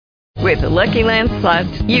With the Lucky Land Slots,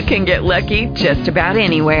 you can get lucky just about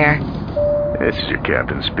anywhere. This is your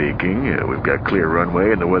captain speaking. We've got clear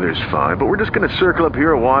runway and the weather's fine, but we're just going to circle up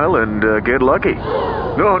here a while and get lucky.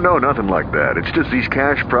 No, nothing like that. It's just these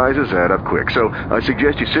cash prizes add up quick. So I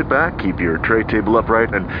suggest you sit back, keep your tray table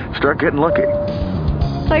upright, and start getting lucky.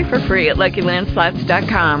 Play for free at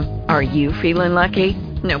LuckyLandSlots.com. Are you feeling lucky?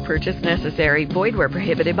 No purchase necessary. Void where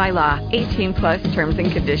prohibited by law. 18 plus terms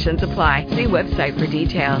and conditions apply. See website for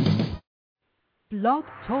details. Blog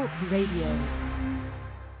Talk Radio.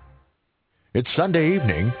 It's Sunday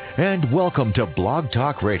evening, and welcome to Blog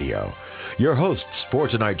Talk Radio. Your hosts for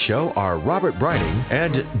tonight's show are Robert Brining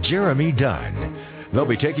and Jeremy Dunn. They'll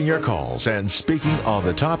be taking your calls and speaking on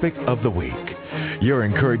the topic of the week. You're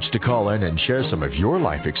encouraged to call in and share some of your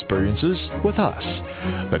life experiences with us.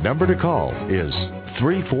 The number to call is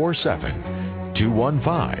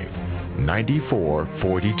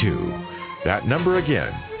 347-215-9442. That number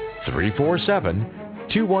again,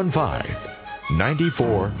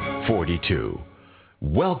 347-215-9442.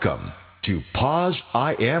 Welcome to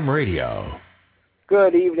POZIAM Radio.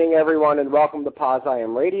 Good evening, everyone, and welcome to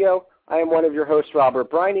POZIAM Radio. I am one of your hosts,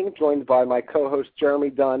 Robert Brining, joined by my co-host,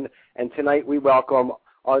 Jeremy Dunn, and tonight we welcome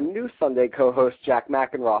our new Sunday co-host, Jack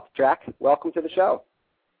McEnroth. Jack, welcome to the show.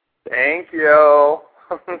 Thank you.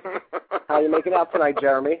 How are you making out tonight,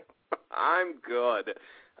 Jeremy? I'm good.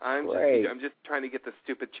 I'm just trying to get the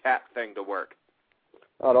stupid chat thing to work.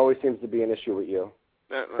 Oh, it always seems to be an issue with you.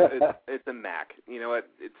 It's a Mac. You know what?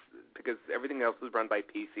 It's because everything else is run by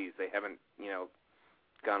PCs. They haven't,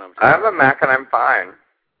 gone over to I have a Mac and I'm fine.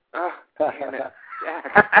 Oh, damn it.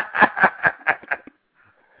 Jack.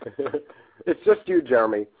 It's just you,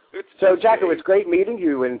 Jeremy. Jack, it was great meeting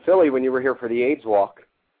you in Philly when you were here for the AIDS walk.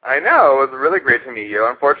 I know. It was really great to meet you.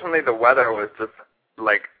 Unfortunately, the weather was just,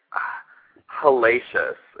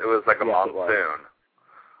 hellacious. It was like a monsoon.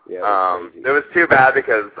 It was too bad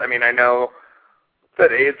because, I know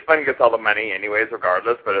that AIDS fund gets all the money anyways,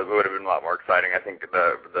 regardless, but it would have been a lot more exciting. I think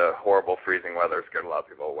the horrible freezing weather scared a lot of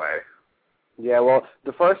people away. Yeah, well,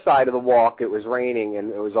 the first side of the walk, it was raining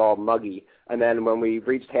and it was all muggy. And then when we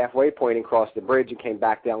reached halfway point and crossed the bridge and came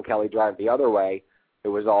back down Kelly Drive the other way, it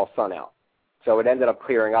was all sun out. So it ended up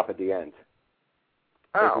clearing up at the end.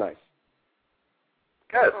 Oh. It was nice.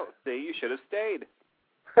 Good. Oh, see, you should have stayed.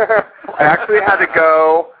 I actually had to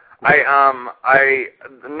go. I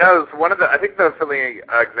think the Philly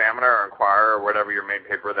Examiner or Inquirer or whatever your main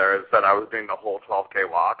paper there is said I was doing the whole 12K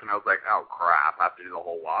walk, and I was like, oh crap, I have to do the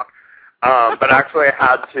whole walk. But actually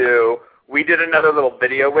we did another little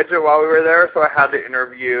video widget while we were there, so I had to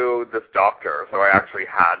interview this doctor, so I actually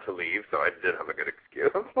had to leave, so I did have a good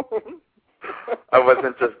excuse. I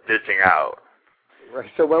wasn't just ditching out. Right.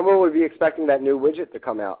 So when will we be expecting that new widget to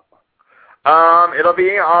come out? It'll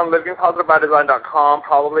be on livingpositivelydesign.com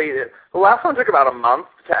probably. The last one took about a month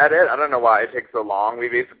to edit. I don't know why it takes so long. We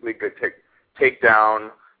basically could take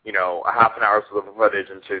down, a half an hour's worth of footage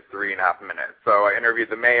into 3.5 minutes. So I interviewed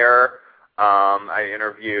the mayor. I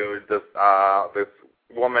interviewed this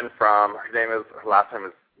woman her last name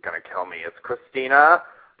is going to kill me. It's Christina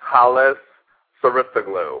Hollis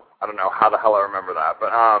Sarithaglu. I don't know how the hell I remember that.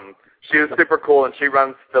 But she was super cool, and she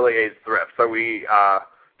runs Philly AIDS Thrift. So we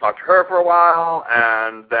talked to her for a while,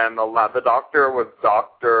 and then the doctor was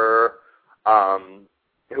Dr.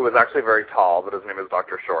 Who was actually very tall, but his name is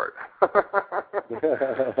Dr. Short.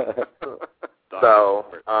 So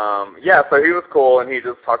he was cool, and he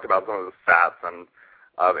just talked about some of the stats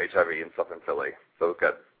of HIV and stuff in Philly. So it was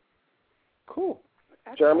good. Cool.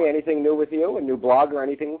 Jeremy, anything new with you? A new blog or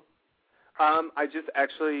anything? I just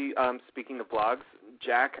actually, speaking of blogs,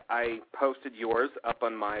 Jack, I posted yours up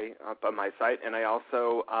on my site, and I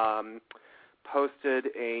also posted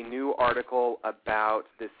a new article about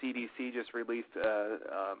the CDC just released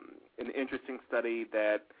an interesting study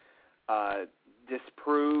that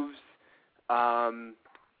disproves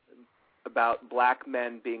about black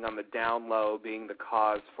men being on the down low being the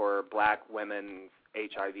cause for black women's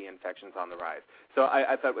HIV infections on the rise. So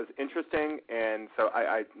I thought it was interesting, and so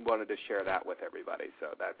I wanted to share that with everybody.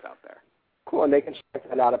 So that's out there. Cool, and they can check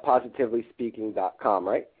that out at positivelyspeaking.com,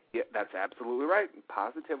 right? Yeah, that's absolutely right.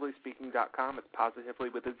 Positively.speaking.com. It's positively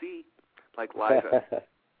with a Z, like Liza.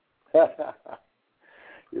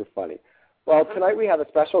 You're funny. Well, tonight we have a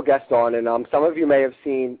special guest on, and some of you may have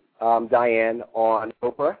seen Diane on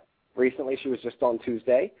Oprah recently. She was just on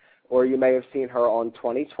Tuesday, or you may have seen her on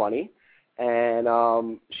 2020. And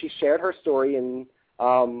she shared her story, and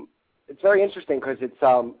it's very interesting because it's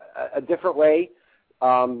a different way.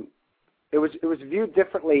 It was viewed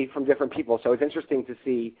differently from different people, so it's interesting to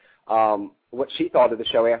see what she thought of the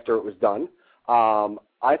show after it was done.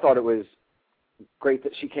 I thought it was great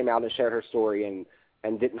that she came out and shared her story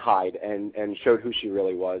and didn't hide and showed who she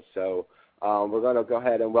really was. So we're going to go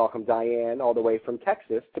ahead and welcome Diane all the way from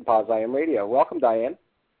Texas to POZIAM Radio. Welcome, Diane.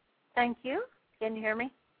 Thank you. Can you hear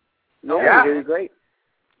me? Yeah, I hear you great.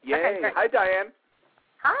 Yay. Okay, great. Hi, Diane.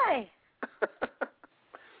 Hi.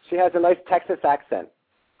 She has a nice Texas accent.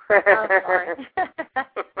 Oh, sorry.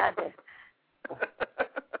 I did.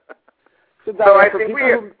 So, Diane, So I think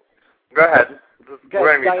go ahead. We're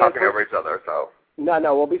going to be Diane, talking over each other, so.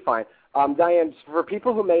 No, we'll be fine. Diane, for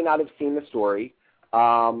people who may not have seen the story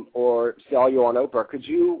or saw you on Oprah, could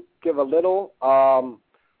you give a little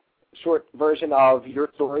short version of your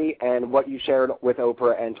story and what you shared with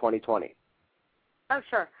Oprah in 2020? Oh,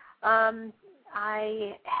 sure.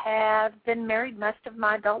 I have been married most of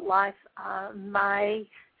my adult life. My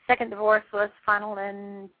second divorce was final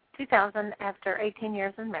in 2000 after 18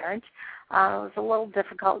 years in marriage. It was a little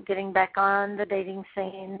difficult getting back on the dating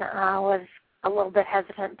scene. I was a little bit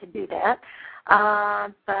hesitant to do that,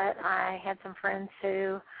 but I had some friends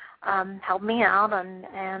who helped me out, and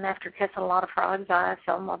after kissing a lot of frogs, I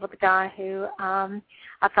fell in love with a guy who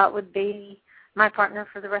I thought would be my partner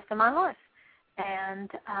for the rest of my life. And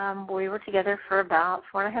we were together for about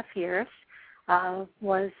 4.5 years.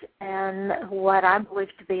 Was in what I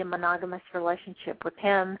believe to be a monogamous relationship with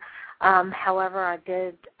him. However, I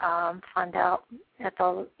did find out at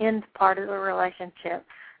the end part of the relationship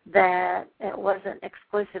that it wasn't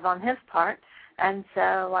exclusive on his part, and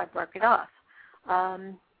so I broke it off.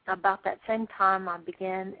 About that same time, I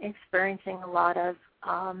began experiencing a lot of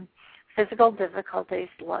physical difficulties,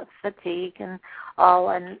 a lot of fatigue and all,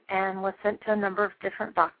 and was sent to a number of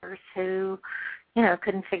different doctors who,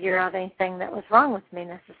 couldn't figure out anything that was wrong with me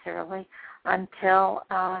necessarily until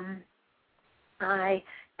I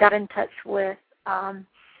got in touch with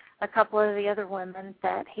a couple of the other women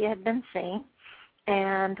that he had been seeing,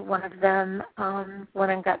 and one of them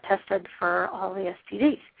went and got tested for all the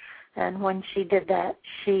STDs. And when she did that,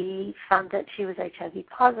 she found that she was HIV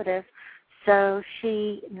positive. So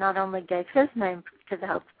she not only gave his name to the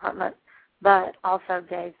health department, but also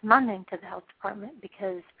gave my name to the health department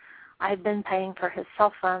because I had been paying for his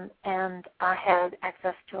cell phone, and I had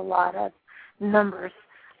access to a lot of numbers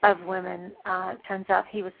of women. It turns out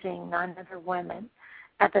he was seeing 9 other women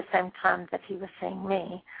at the same time that he was seeing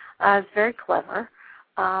me. I was very clever.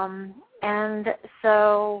 And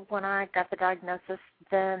so when I got the diagnosis,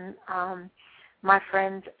 then my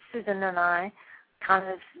friend Susan and I kind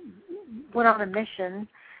of went on a mission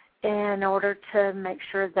in order to make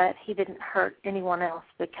sure that he didn't hurt anyone else,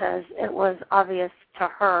 because it was obvious to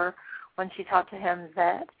her when she talked to him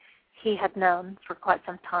that he had known for quite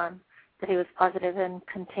some time that he was positive and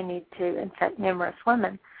continued to infect numerous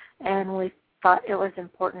women, and we thought it was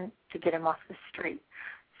important to get him off the street.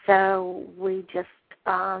 So we just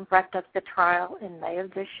wrapped up the trial in May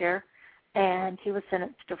of this year, and he was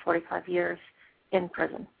sentenced to 45 years in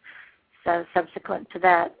prison. So subsequent to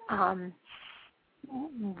that,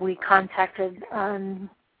 we contacted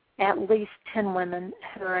at least 10 women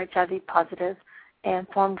who are HIV positive and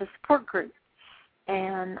formed a support group.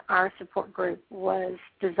 And our support group was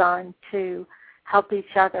designed to help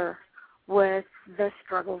each other with the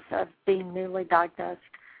struggles of being newly diagnosed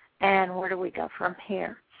and where do we go from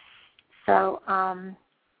here. So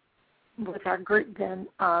with our group then,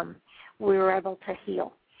 we were able to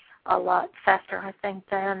heal a lot faster, I think,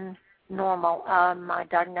 than normal. My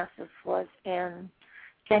diagnosis was in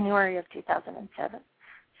January of 2007.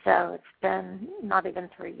 So it's been not even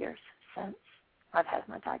 3 years since I've had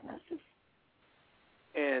my diagnosis.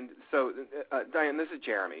 And so, Diane, this is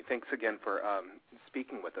Jeremy. Thanks again for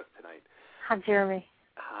speaking with us tonight. Hi, Jeremy.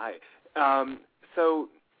 Hi. So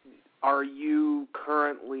are you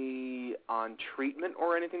currently on treatment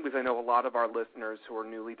or anything? Because I know a lot of our listeners who are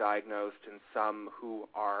newly diagnosed and some who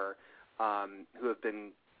are who have been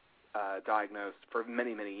diagnosed for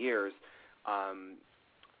many, many years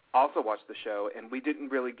also watch the show, and we didn't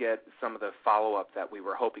really get some of the follow-up that we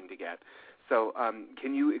were hoping to get. So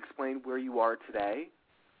can you explain where you are today?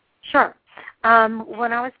 Sure.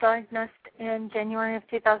 When I was diagnosed in January of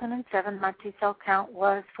 2007, my T-cell count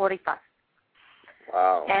was 45.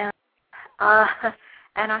 Wow. And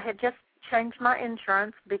I had just changed my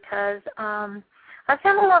insurance because I've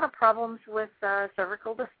had a lot of problems with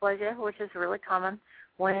cervical dysplasia, which is really common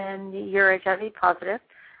when you're HIV positive.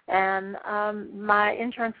 And my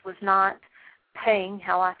insurance was not paying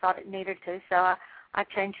how I thought it needed to, so I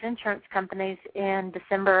changed insurance companies in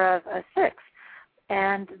December of 2006.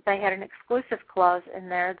 And they had an exclusive clause in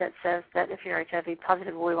there that says that if you're HIV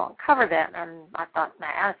positive, we won't cover that. And I thought,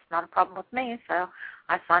 nah, it's not a problem with me. So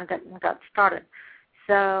I signed it and got started.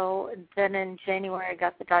 So then in January I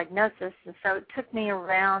got the diagnosis, and so it took me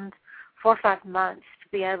around 4 or 5 months to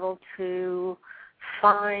be able to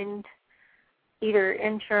find either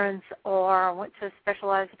insurance, or I went to a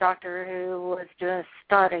specialized doctor who was doing a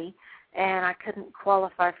study, and I couldn't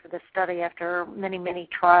qualify for the study after many, many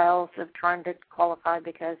trials of trying to qualify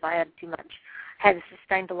because I had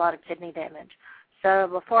sustained a lot of kidney damage. So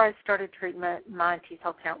before I started treatment, my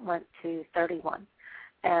T-cell count went to 31.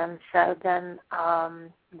 And so then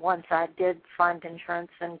once I did find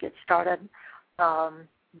insurance and get started,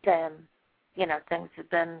 then, things have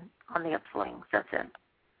been on the upswing since then.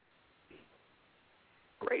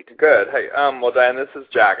 Great, good. Hey, well, Diane, this is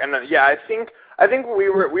Jack, and I think we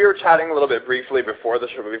were chatting a little bit briefly before the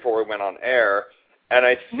show, before we went on air, and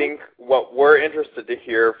I think what we're interested to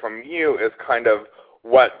hear from you is kind of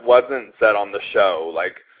what wasn't said on the show,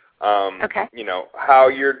 like, how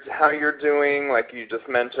you're doing, like you just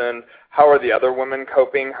mentioned. How are the other women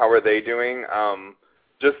coping? How are they doing?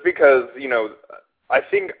 Just because, I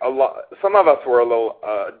think some of us were a little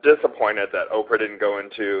disappointed that Oprah didn't go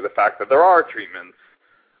into the fact that there are treatments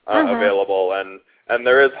available, and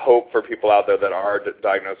there is hope for people out there that are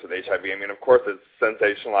diagnosed with HIV. I mean, of course, it's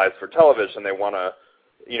sensationalized for television. They want to,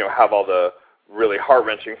 have all the really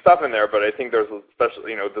heart-wrenching stuff in there, but I think there's there's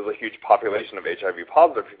a huge population of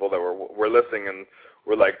HIV-positive people that were listening, and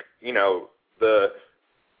were like,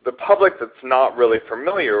 the public that's not really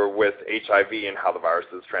familiar with HIV and how the virus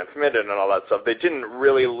is transmitted and all that stuff, they didn't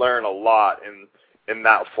really learn a lot in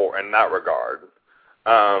that regard.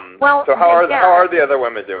 So how are the other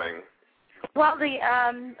women doing? Well,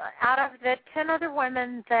 out of the 10 other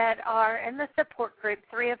women that are in the support group,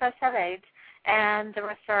 3 of us have AIDS, and the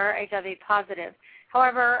rest are HIV positive.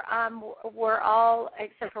 However, we're all,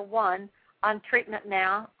 except for 1, on treatment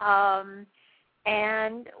now,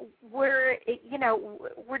 and we're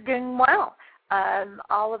doing well.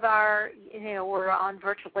 All of our, we're on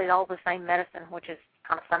virtually all the same medicine, which is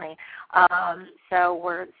kind of funny. So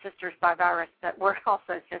we're sisters by virus, but we're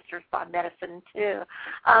also sisters by medicine too.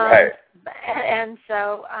 Right. And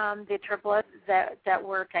so the triplet that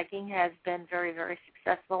we're taking has been very, very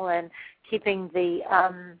successful in keeping the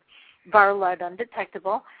viral load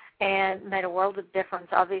undetectable, and made a world of difference,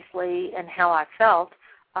 obviously, in how I felt.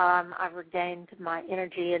 I've regained my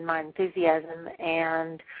energy and my enthusiasm,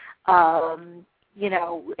 and am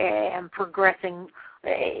progressing.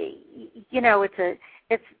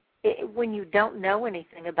 When you don't know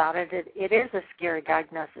anything about it, it is a scary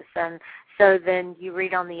diagnosis, and so then you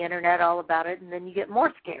read on the internet all about it, and then you get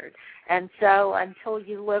more scared. And so until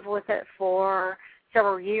you live with it for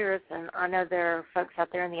several years, and I know there are folks out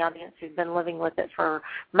there in the audience who've been living with it for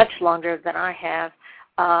much longer than I have,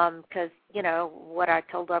 because, what I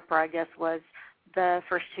told Oprah, I guess, was the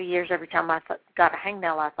first 2 years, every time I got a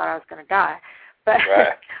hangnail, I thought I was going to die. But,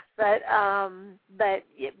 right.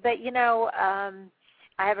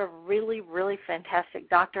 I have a really, really fantastic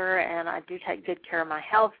doctor, and I do take good care of my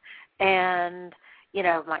health, and,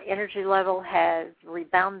 my energy level has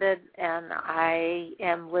rebounded, and I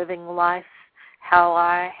am living life how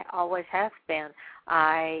I always have been.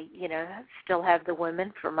 I, still have the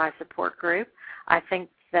women for my support group. I think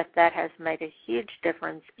that has made a huge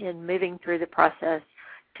difference in moving through the process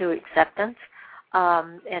to acceptance.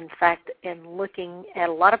 In fact, in looking at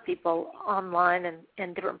a lot of people online and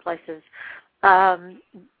in different places,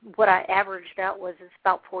 what I averaged out was it's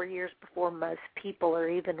about 4 years before most people are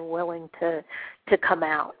even willing to come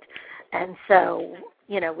out. And so,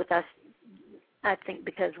 with us, I think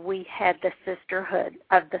because we had the sisterhood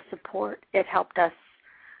of the support, it helped us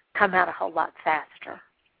come out a whole lot faster.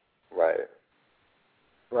 Right.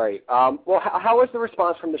 Right. Well, how was the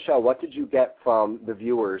response from the show? What did you get from the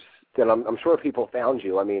viewers? Then I'm sure people found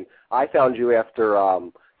you. I mean, I found you after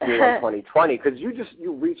being on 2020 because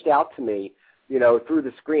you reached out to me, through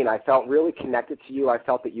the screen. I felt really connected to you. I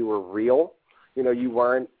felt that you were real. You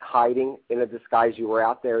weren't hiding in a disguise. You were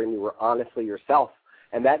out there and you were honestly yourself.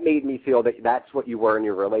 And that made me feel that that's what you were in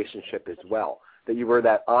your relationship as well, that you were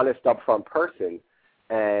that honest, upfront person.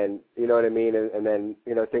 And you know what I mean? And then,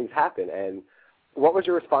 things happen. And what was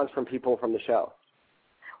your response from people from the show?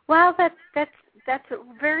 Well, that's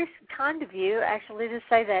very kind of you, actually, to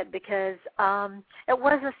say that, because it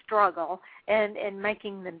was a struggle in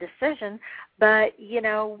making the decision. But,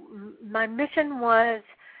 my mission was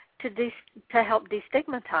to help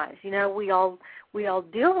destigmatize. We all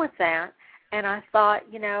deal with that. And I thought,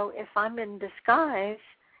 if I'm in disguise,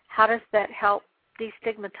 how does that help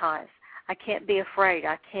destigmatize? I can't be afraid.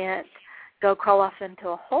 I can't, go crawl off into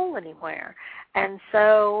a hole anywhere. And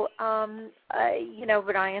so,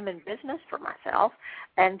 but I am in business for myself,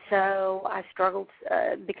 and so I struggled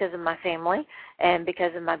because of my family and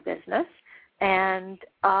because of my business. And,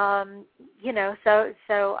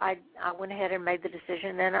 so I went ahead and made the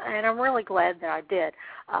decision, and I'm really glad that I did.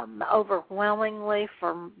 Overwhelmingly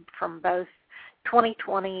from both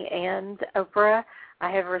 2020 and Oprah, I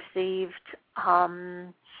have received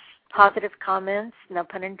positive comments, no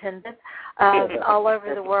pun intended, all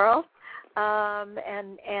over the world,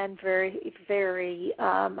 and very, very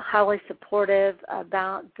highly supportive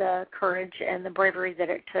about the courage and the bravery that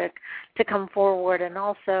it took to come forward and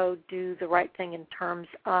also do the right thing in terms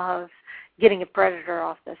of getting a predator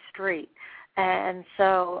off the street. And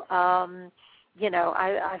so,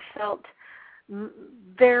 I felt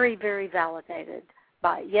very, very validated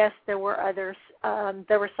by it. Yes, there were others.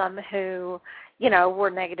 There were some who, were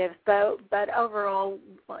negative, but overall,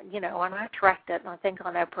 and I tracked it, and I think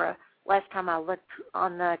on Oprah, last time I looked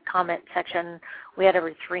on the comment section, we had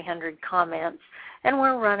over 300 comments, and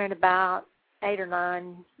we're running about 8 or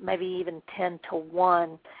 9, maybe even 10 to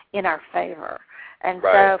 1 in our favor. And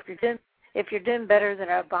right. So if you're doing better than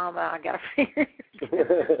Obama, I got to figure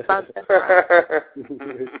something right.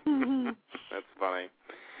 That's funny.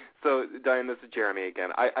 So, Diane, this is Jeremy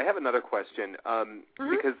again. I have another question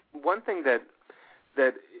because one thing that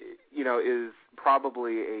is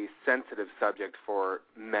probably a sensitive subject for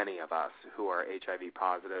many of us who are HIV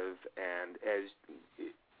positive,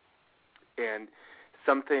 and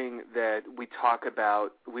something that we talk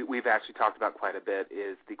about, we've actually talked about quite a bit,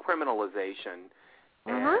 is the criminalization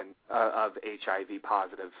of HIV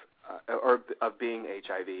positive or of being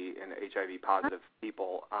HIV and HIV positive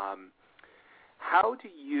people. How do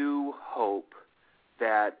you hope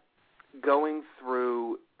that going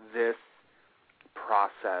through this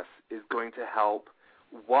process is going to help,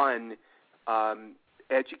 one,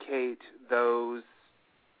 educate the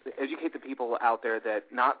people out there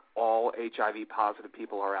that not all HIV positive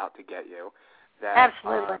people are out to get you. That,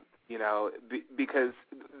 absolutely. Because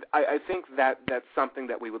I think that's something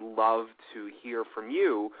that we would love to hear from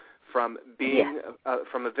you, from being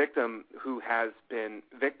from a victim who has been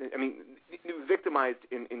victimized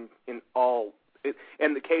in all,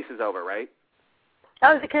 and the case is over, right?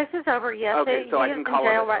 Oh, the case is over, yes. Okay, so I can call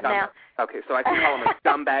him right now. Okay, so I can call him a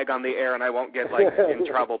scumbag on the air, and I won't get in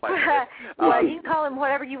trouble by that. Well, you can call him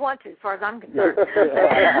whatever you want to, as far as I'm concerned.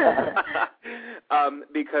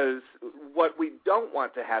 Because what we don't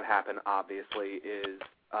want to have happen, obviously, is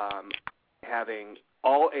having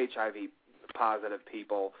all HIV positive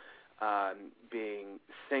people being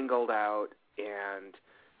singled out and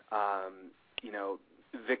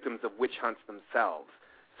victims of witch hunts themselves.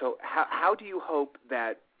 So how do you hope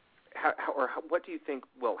that, what do you think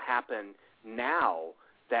will happen now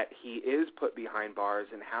that he is put behind bars,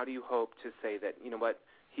 and how do you hope to say that,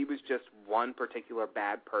 he was just one particular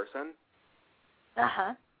bad person?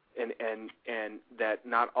 Uh-huh. And that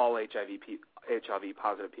not all HIV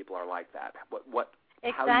positive people are like that.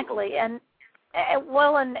 Exactly. And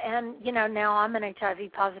now I'm an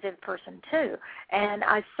HIV positive person too, and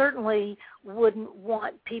I certainly wouldn't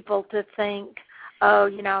want people to think, oh,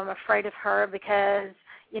 I'm afraid of her because,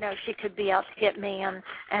 she could be out to get me,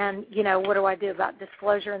 and what do I do about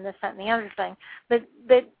disclosure and this, that, and the other thing. But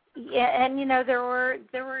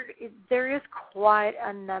there is quite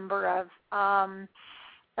a number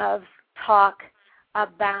of talk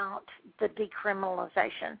about the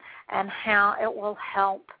decriminalization and how it will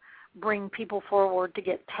help bring people forward to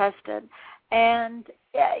get tested. And,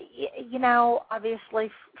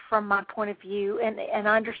 obviously from my point of view, and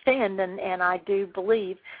I understand and I do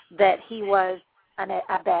believe that he was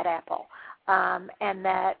a bad apple, and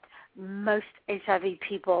that most HIV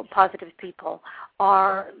people, positive people,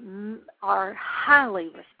 are highly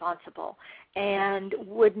responsible and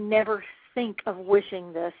would never think of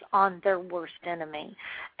wishing this on their worst enemy.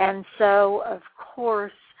 And so, of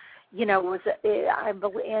course, he was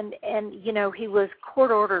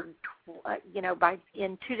court ordered,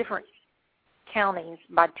 in 2 different counties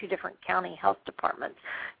by 2 different county health departments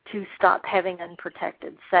to stop having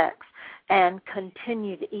unprotected sex, and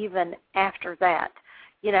continued even after that.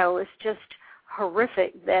 It's just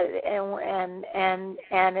horrific that, and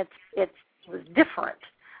it was different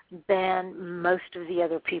than most of the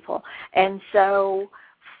other people. And so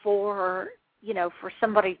for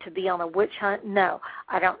somebody to be on a witch hunt, no,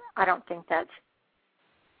 I don't think that's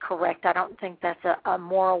correct. I don't think that's a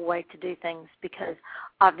moral way to do things, because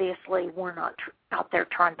obviously we're not out there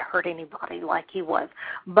trying to hurt anybody like he was.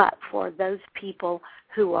 But for those people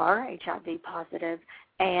who are HIV positive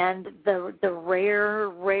and the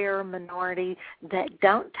rare minority that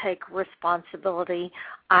don't take responsibility,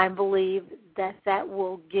 I believe that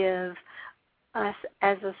will give us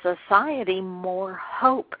as a society more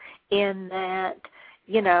hope in that,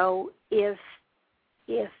 you know, if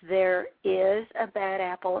there is a bad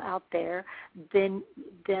apple out there, then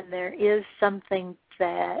there is something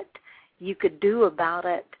that you could do about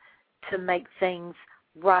it to make things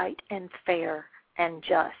right and fair and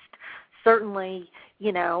just. Certainly,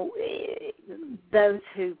 you know, those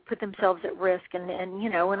who put themselves at risk, and you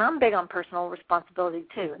know, and I'm big on personal responsibility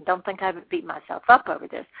too, and don't think I would beat myself up over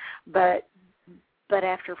this, but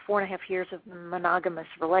after 4.5 years of a monogamous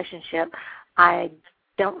relationship, I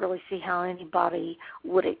don't really see how anybody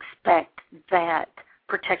would expect that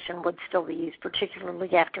protection would still be used,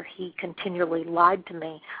 particularly after he continually lied to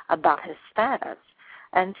me about his status.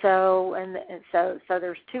 And so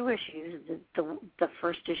there's two issues. The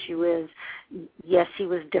first issue is, yes, he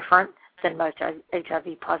was different than most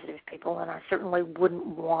HIV-positive people, and I certainly wouldn't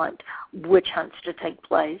want witch hunts to take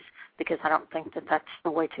place because I don't think that that's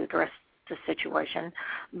the way to address the situation.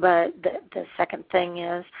 But the second thing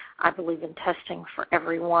is, I believe in testing for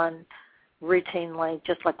everyone routinely,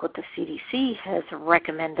 just like what the CDC has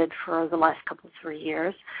recommended for the last 3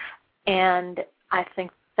 years. And I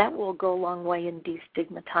think that will go a long way in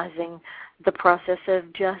destigmatizing the process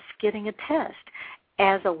of just getting a test.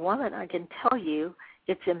 As a woman, I can tell you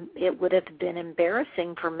it would have been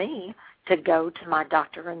embarrassing for me to go to my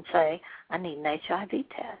doctor and say, I need an HIV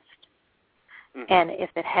test. Mm-hmm. And if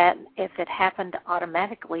it happened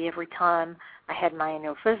automatically every time I had my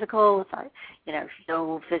annual physical, if I, you know,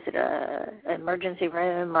 go visit an emergency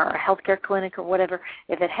room or a healthcare clinic or whatever,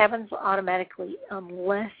 if it happens automatically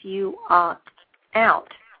unless you opt out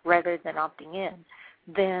rather than opting in,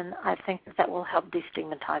 then I think that will help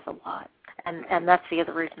destigmatize a lot. And that's the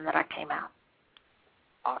other reason that I came out.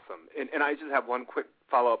 Awesome. And I just have one quick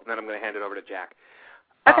follow-up, and then I'm going to hand it over to Jack.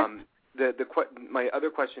 Okay. My other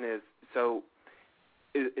question is, so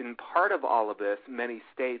in part of all of this, many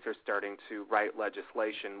states are starting to write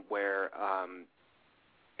legislation where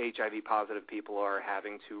HIV-positive people are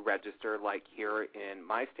having to register, like here in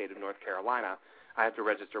my state of North Carolina, I have to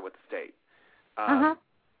register with the state.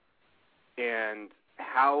 And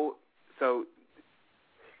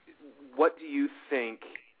what do you think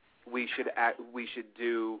we should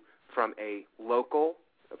do from a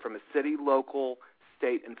city, local,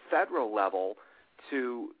 state, and federal level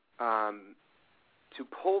to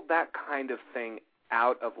pull that kind of thing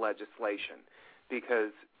out of legislation?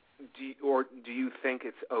 Because do you think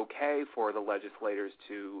it's okay for the legislators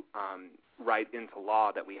to write into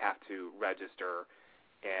law that we have to register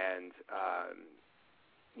and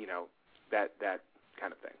you know, that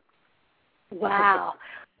kind of thing? Wow.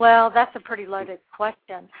 Well, that's a pretty loaded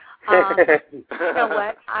question. You know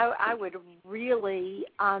what? I would really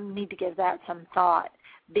need to give that some thought,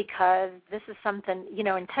 because this is something, you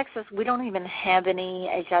know, in Texas, we don't even have any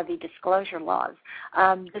HIV disclosure laws.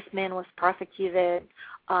 This man was prosecuted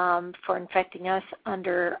for infecting us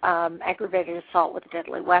under aggravated assault with a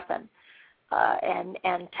deadly weapon. And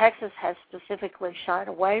Texas has specifically shied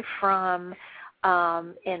away from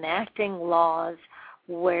enacting laws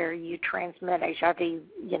where you transmit HIV,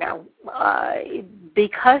 you know,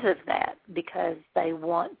 because of that, because they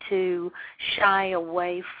want to shy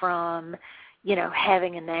away from, you know,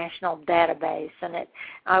 having a national database, and it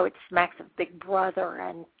smacks of Big Brother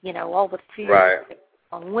and, you know, all the fears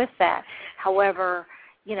along with that. However,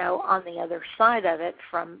 you know, on the other side of it,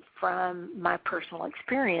 from my personal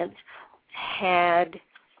experience, had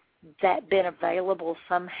that been available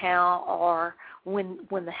somehow, or when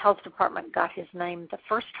the health department got his name the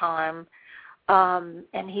first time,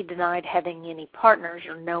 and he denied having any partners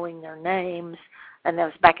or knowing their names, and that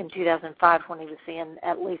was back in 2005 when he was seeing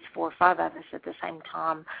at least 4 or 5 of us at the same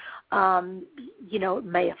time, you know, it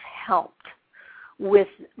may have helped with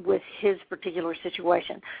his particular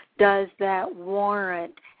situation. Does that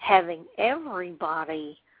warrant having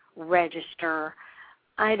everybody register?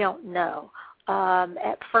 I don't know.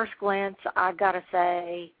 At first glance, I got to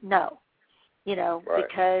say no, you know,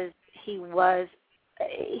 because he was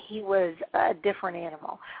a different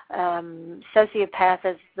animal. Sociopath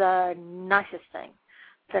is the nicest thing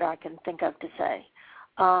that I can think of to say,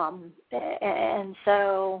 and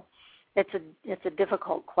so it's a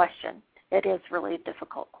difficult question. It is really a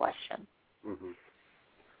difficult question. Mm-hmm.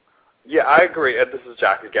 Yeah, I agree. This is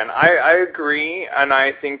Jack again. I agree, and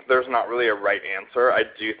I think there's not really a right answer. I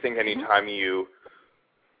do think anytime you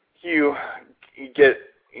get,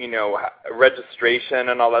 you know, registration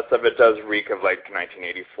and all that stuff, it does reek of like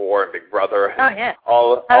 1984 and Big Brother and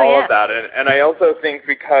all of that. And I also think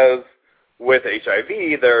because with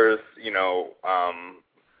HIV, there's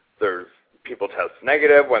there's people test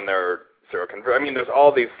negative when they're seroconverted. I mean, there's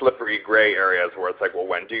all these slippery gray areas where it's like, well,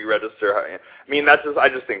 when do you register? I mean, I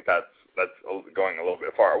just think that's going a little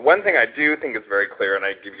bit far. One thing I do think is very clear, and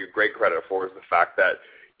I give you great credit for, is the fact that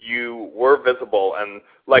you were visible, and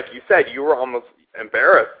like you said, you were almost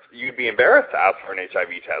embarrassed. You'd be embarrassed to ask for an HIV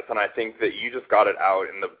test, and I think that you just got it out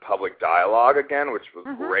in the public dialogue again, which was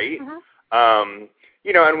great. And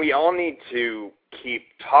we all need to keep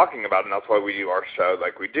talking about it, and that's why we do our show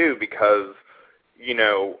like we do, because,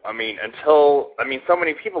 so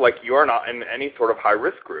many people like you are not in any sort of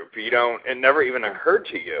high-risk group. It never even occurred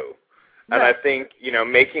to you. And I think,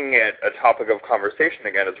 making it a topic of conversation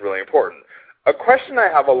again is really important. A question I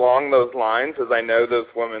have along those lines is, I know those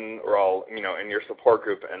women are all, in your support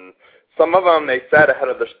group, and some of them, they said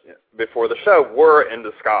before the show, were in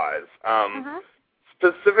disguise.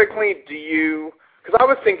 Specifically, because I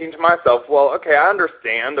was thinking to myself, well, okay, I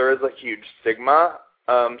understand there is a huge stigma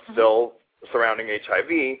still surrounding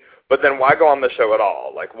HIV, but then why go on the show at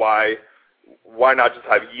all? Like, why not just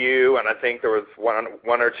have you, and I think there was one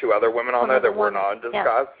or two other women on there that were not in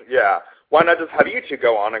disguise. Yeah. Why not just have you two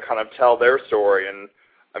go on and kind of tell their story? And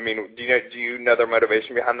I mean, do you know their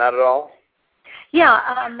motivation behind that at all?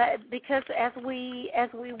 Yeah, because as we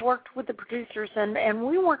worked with the producers, and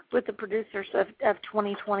we worked with the producers of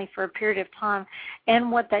 2020 for a period of time, and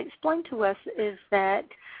what they explained to us is that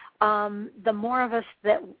the more of us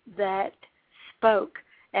that spoke,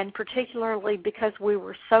 and particularly because we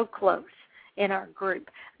were so close in our group,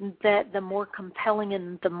 that the more compelling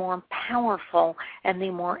and the more powerful and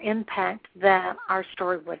the more impact that our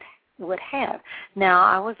story would have. Now,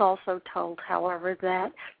 I was also told, however,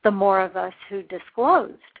 that the more of us who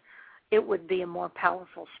disclosed, it would be a more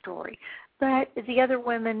powerful story. But the other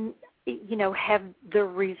women, have their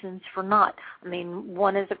reasons for not. I mean,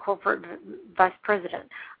 one is a corporate vice president,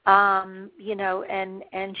 and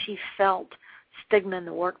she felt stigma in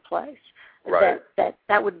the workplace. Right.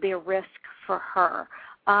 That would be a risk for her.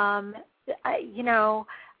 I'm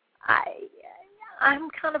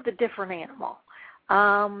kind of a different animal.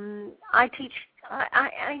 I teach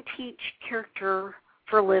character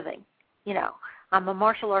for a living. I'm a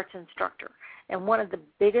martial arts instructor, and one of the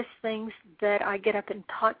biggest things that I get up and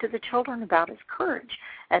talk to the children about is courage,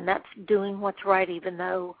 and that's doing what's right even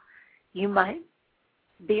though you might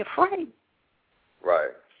be afraid.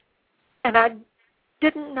 Right. And I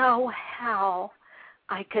didn't know how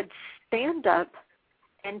I could stand up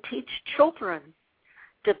and teach children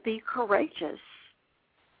to be courageous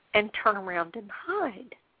and turn around and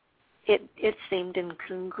hide. It seemed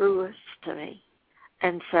incongruous to me.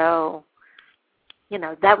 And so,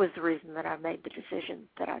 that was the reason that I made the decision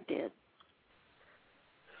that I did.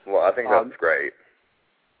 Well, I think that's great.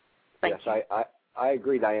 Thank you. I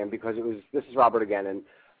agree, Diane, because this is Robert again, and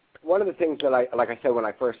one of the things that like I said when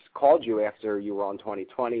I first called you after you were on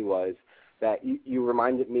 2020 was that you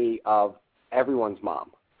reminded me of everyone's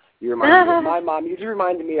mom. You reminded me of my mom. You just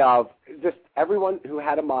reminded me of just everyone who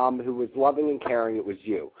had a mom who was loving and caring. It was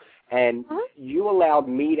you. And you allowed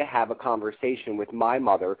me to have a conversation with my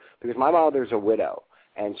mother, because my mother's a widow,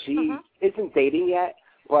 and she isn't dating yet,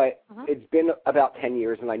 but it's been about 10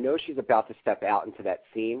 years, and I know she's about to step out into that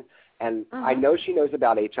scene, and I know she knows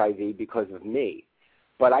about HIV because of me.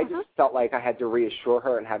 But I just felt like I had to reassure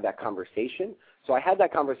her and have that conversation. So I had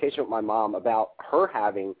that conversation with my mom about her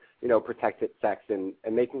having, protected sex and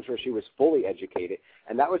making sure she was fully educated.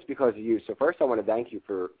 And that was because of you. So first I want to thank you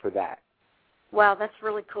for that. Wow, that's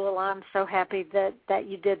really cool. I'm so happy that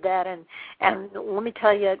you did that. And let me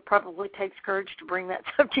tell you, it probably takes courage to bring that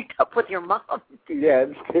subject up with your mom. Yeah,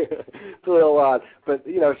 it's a little odd. But,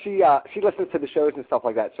 she listens to the shows and stuff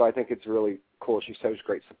like that, so I think it's really cool. She shows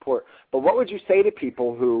great support. But what would you say to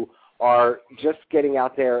people who are just getting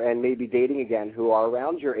out there and maybe dating again, who are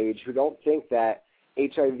around your age, who don't think that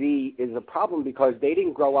HIV is a problem because they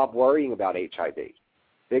didn't grow up worrying about HIV?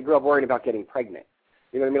 They grew up worrying about getting pregnant.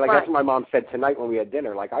 You know what I mean? Like, that's what my mom said tonight when we had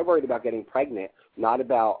dinner. Like, I worried about getting pregnant, not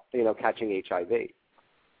about, catching HIV.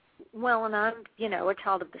 Well, and I'm, a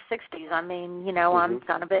child of the 60s. I mean, I'm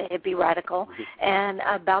kind of a hippie radical. And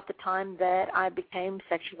about the time that I became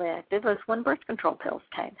sexually active was when birth control pills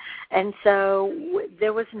came. And so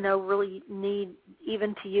there was no really need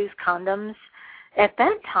even to use condoms at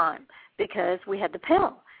that time because we had the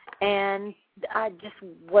pill. And I just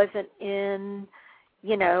wasn't in,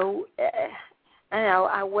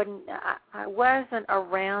 I wasn't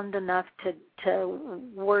around enough to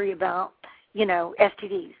worry about,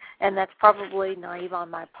 STDs, and that's probably naive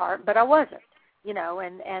on my part, but I wasn't.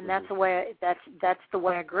 and that's the way that's the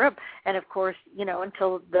way I grew up. And of course,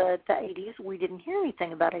 until the 80s, we didn't hear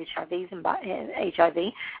anything about HIV, and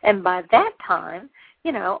by that time,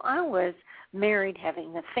 I was married,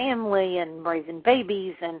 having a family, and raising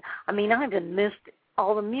babies, and I even missed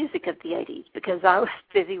all the music of the 80s because I was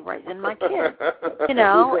busy raising my kids, and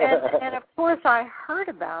of course I heard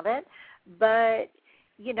about it, but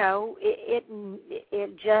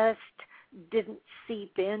it just didn't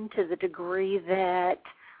seep into the degree that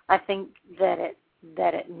I think that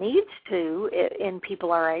it needs to in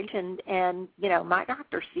people our age, and my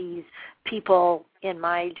doctor sees people in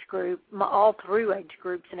my age group, all through age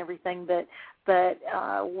groups and everything, but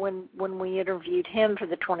when we interviewed him for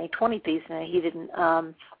the 2020 piece, and he didn't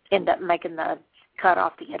end up making the cut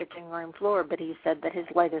off the editing room floor, but he said that his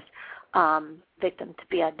latest victim to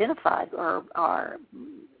be identified or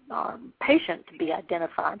patient to be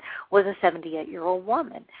identified was a 78-year-old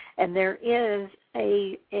woman, and there is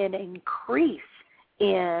an increase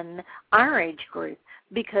in our age group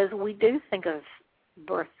because we do think of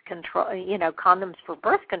birth control, condoms for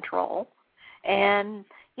birth control, and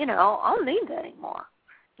I don't need that anymore.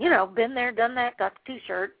 Been there, done that, got the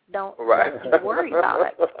T-shirt. Don't worry about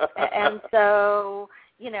it. And so,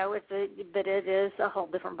 but it is a whole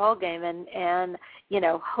different ballgame, and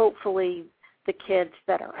hopefully the kids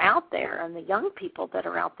that are out there and the young people that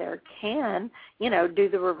are out there can, do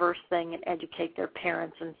the reverse thing and educate their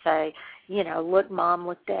parents and say, look, Mom,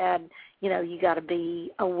 look, Dad, you got to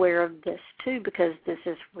be aware of this too, because this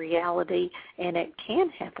is reality and it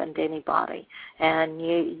can happen to anybody. And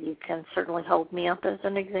you can certainly hold me up as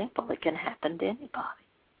an example. It can happen to anybody.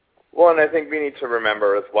 Well, and I think we need to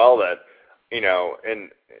remember as well that, in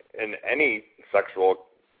any sexual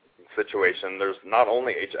situation, there's not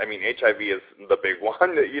only HIV is the big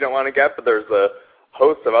one that you don't want to get, but there's a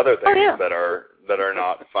host of other things that are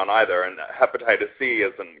not fun either, and hepatitis C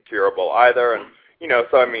isn't curable either, and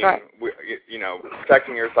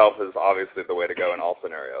protecting yourself is obviously the way to go in all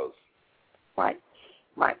scenarios. Right.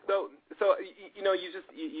 So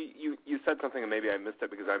you said something and maybe I missed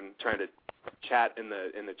it because I'm trying to chat in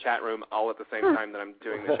the chat room all at the same time that I'm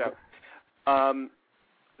doing the show.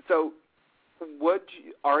 So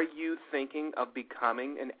are you thinking of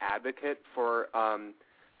becoming an advocate for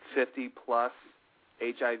 50-plus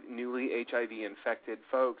newly HIV-infected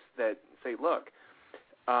folks that say, look,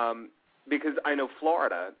 because I know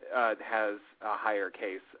Florida has a higher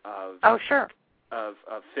case of of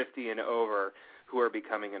 50 and over who are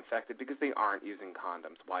becoming infected because they aren't using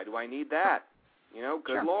condoms. Why do I need that?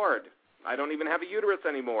 Good Lord, I don't even have a uterus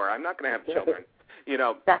anymore. I'm not going to have children.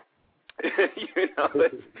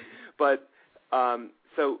 But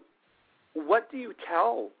so what do you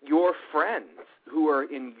tell your friends who are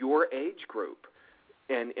in your age group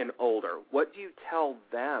and older? What do you tell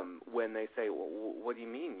them when they say, well, what do you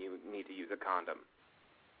mean you need to use a condom?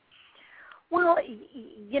 Well,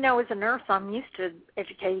 as a nurse, I'm used to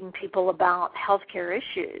educating people about healthcare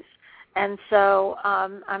issues. And so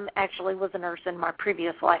I'm actually was a nurse in my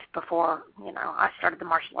previous life before, I started the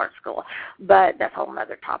martial arts school, but that's a whole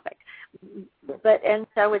other topic. And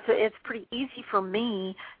so it's pretty easy for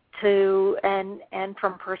me to, and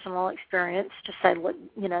from personal experience, to say, look,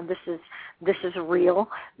 this is real.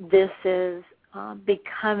 This is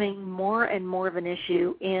becoming more and more of an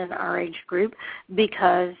issue in our age group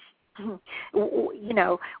because,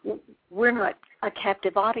 we're not a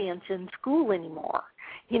captive audience in school anymore.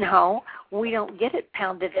 We don't get it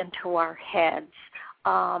pounded into our heads,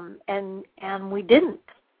 and we didn't,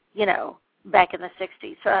 back in the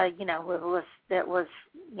 60s. It was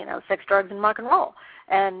sex, drugs, and rock and roll,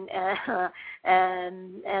 and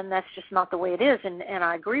that's just not the way it is. And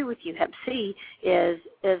I agree with you. Hep C is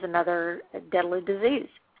another deadly disease,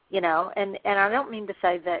 and I don't mean to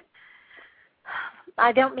say that.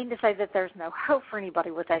 There's no hope for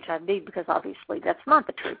anybody with HIV, because obviously that's not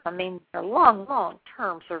the truth. There are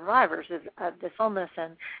long-term survivors of this illness,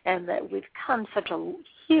 and that we've come such a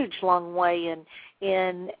huge long way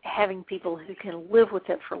in having people who can live with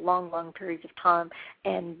it for long periods of time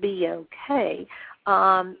and be okay.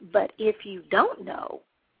 But if you don't know,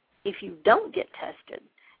 if you don't get tested,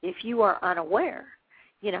 if you are unaware,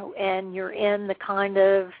 and you're in the kind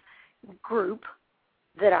of group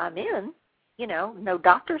that I'm in, no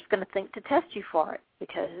doctor's going to think to test you for it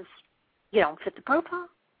because you don't fit the profile.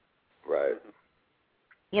 Right.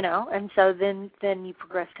 And so then you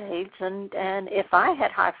progress to AIDS. And if I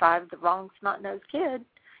had high-fived the wrong snot-nosed kid,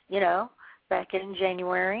 back in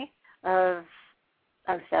January of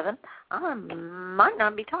 2007, I might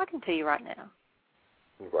not be talking to you right now.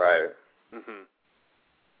 Right. Mm-hmm.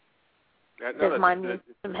 Because my immune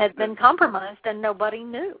system had been compromised and nobody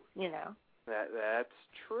knew, That's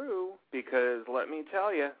true, because let me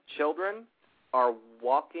tell you, children are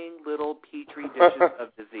walking little petri dishes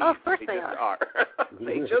of disease. Oh, of course they they just are.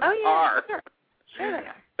 They just oh, yeah, are. Sure they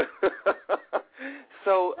are.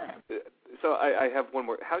 So I have one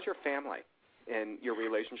more. How's your family and your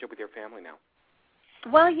relationship with your family now?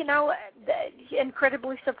 Well,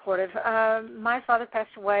 incredibly supportive. My father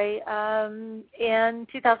passed away in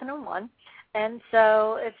 2001, and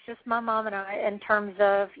so it's just my mom and I in terms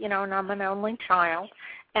of, and I'm an only child,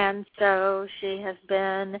 and so she has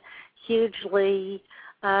been hugely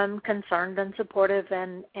concerned and supportive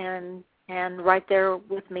and right there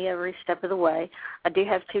with me every step of the way. I do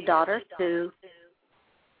have two daughters who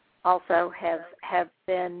also have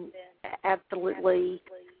been absolutely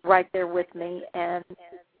right there with me and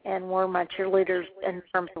were my cheerleaders in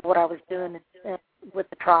terms of what I was doing with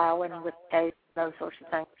the trial and with the case and those sorts of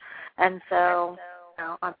things. And so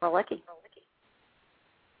I'm real lucky.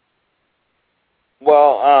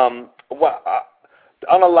 Well,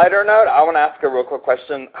 on a lighter note, I want to ask a real quick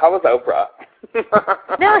question. How was Oprah?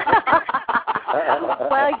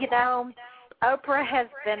 Well, Oprah has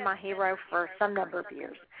been my hero for some number of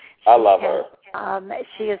years. I love her.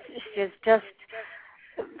 She is just,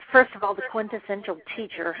 first of all, the quintessential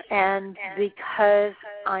teacher, and because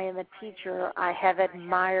I am a teacher, I have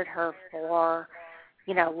admired her for,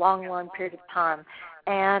 long period of time.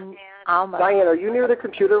 And Diane, are you near the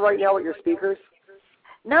computer right now with your speakers?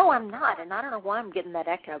 No, I'm not, and I don't know why I'm getting that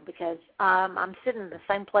echo because I'm sitting in the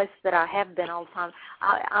same place that I have been all the time.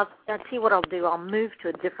 I'll tell you what I'll do. I'll move to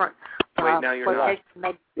a different now you're location.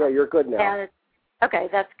 not. Yeah, you're good now. Okay,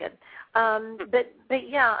 that's good. But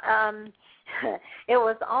yeah, it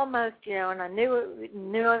was almost, and I knew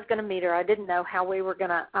I was going to meet her. I didn't know how we were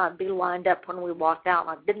going to be lined up when we walked out.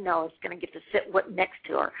 I didn't know I was going to get to sit next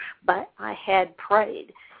to her, but I had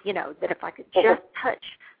prayed, that if I could just touch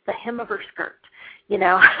the hem of her skirt,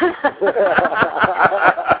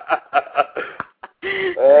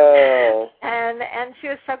 Oh. And she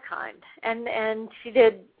was so kind, and she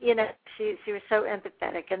did, she was so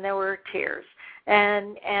empathetic, and there were tears,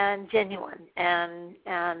 and genuine, and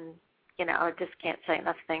I just can't say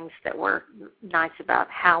enough things that were nice about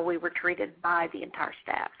how we were treated by the entire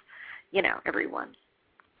staff, everyone.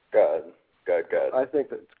 Good. I think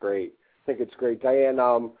that's great. Diane,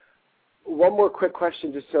 one more quick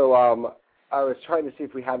question, just so I was trying to see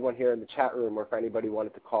if we had one here in the chat room or if anybody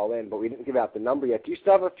wanted to call in, but we didn't give out the number yet. Do you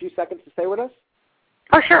still have a few seconds to stay with us?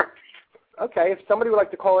 Oh, sure. Okay. If somebody would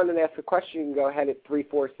like to call in and ask a question, you can go ahead at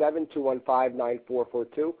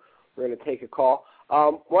 347-215-9442. We're going to take a call.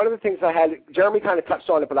 One of the things Jeremy kind of touched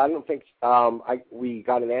on it, but I don't think we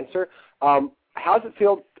got an answer. How does it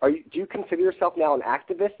feel? Do you consider yourself now an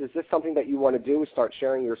activist? Is this something that you want to do, start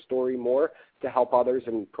sharing your story more to help others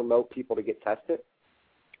and promote people to get tested?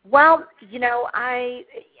 Well,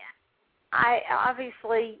 I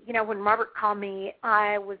obviously, when Robert called me,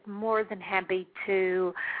 I was more than happy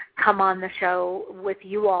to come on the show with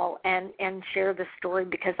you all and share the story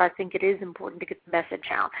because I think it is important to get the message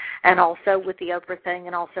out. And also with the Oprah thing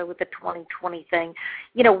and also with the 2020 thing,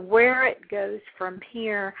 where it goes from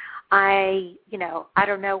here, I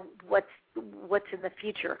don't know what's in the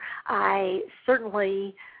future. I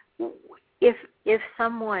certainly, if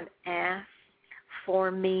someone asks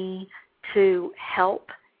for me to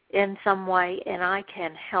help in some way and I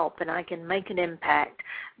can help and I can make an impact,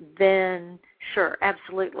 then sure,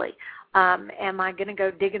 absolutely. Am I going to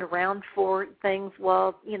go digging around for things?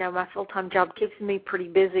 Well, my full-time job keeps me pretty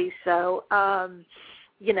busy, so,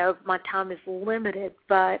 my time is limited,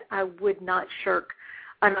 but I would not shirk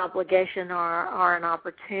an obligation or an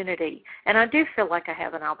opportunity. And I do feel like I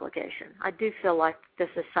have an obligation. I do feel like this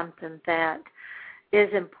is something that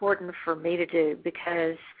is important for me to do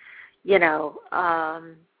because,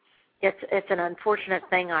 it's an unfortunate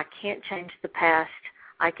thing. I can't change the past.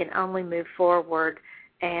 I can only move forward,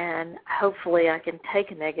 and hopefully I can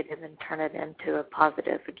take a negative and turn it into a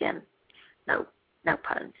positive again. No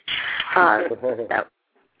puns. So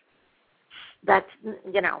that's,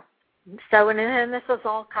 So, and this was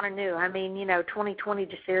all kind of new. I mean, 2020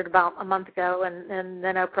 just aired about a month ago, and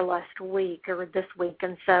then Oprah last week or this week,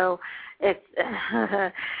 and so it's,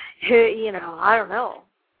 I don't know.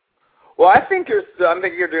 Well, I think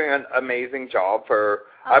you're doing an amazing job for.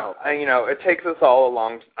 It takes us all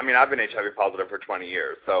along. I mean, I've been HIV positive for 20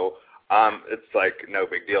 years, so it's like no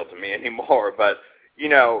big deal to me anymore. But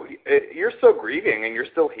you're still grieving and you're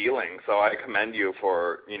still healing. So I commend you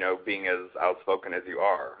for being as outspoken as you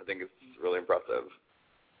are. I think it's really impressive.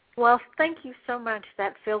 Well, thank you so much.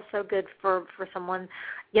 That feels so good for someone,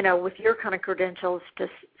 with your kind of credentials to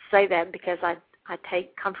say that because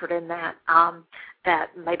take comfort in that,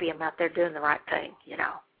 that maybe I'm out there doing the right thing, You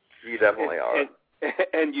definitely are.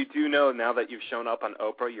 And you do know now that you've shown up on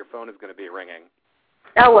Oprah, your phone is going to be ringing.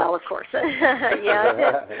 Oh, well, of course. So I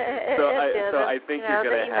think you're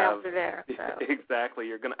going to have there, so.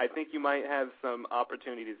 Exactly. I think you might have some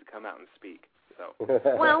opportunities to come out and speak. So.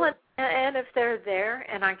 Well, and if they're there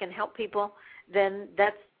and I can help people, then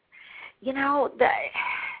that's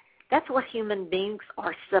that's what human beings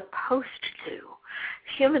are supposed to do.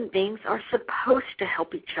 Human beings are supposed to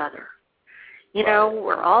help each other.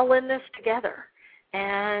 We're all in this together,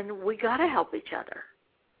 and we got to help each other.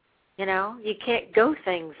 You can't go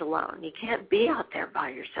things alone. You can't be out there by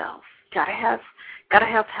yourself. Gotta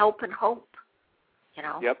have help and hope.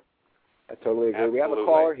 Yep. I totally agree. Absolutely. We have a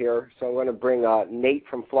caller here, so I'm going to bring Nate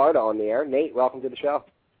from Florida on the air. Nate, welcome to the show.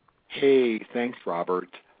 Hey, thanks, Robert.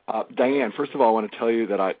 Diane, first of all, I want to tell you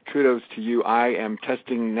that kudos to you. I am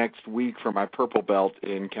testing next week for my purple belt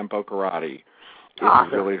in Kempo Karate. It's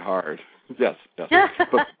awesome. Really hard. Yes.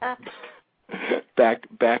 But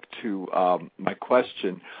back to my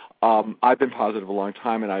question. I've been positive a long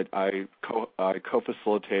time, and I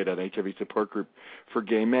co-facilitate an HIV support group for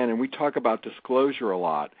gay men, and we talk about disclosure a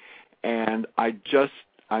lot. And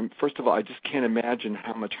first of all, I just can't imagine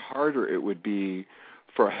how much harder it would be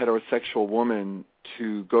for a heterosexual woman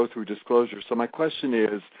to go through disclosure. So my question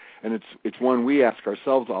is, and it's one we ask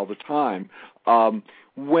ourselves all the time,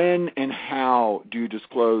 when and how do you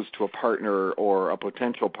disclose to a partner or a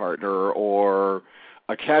potential partner or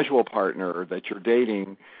a casual partner that you're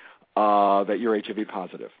dating that you're HIV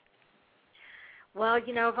positive? Well,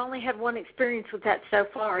 I've only had one experience with that so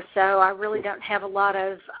far, so I really don't have a lot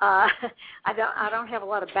of I don't have a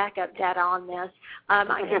lot of backup data on this. I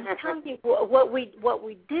can tell you what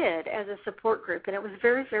we did as a support group, and it was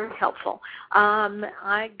very, very helpful.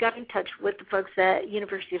 I got in touch with the folks at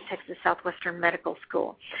University of Texas Southwestern Medical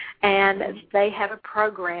School, and they have a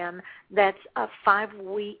program that's a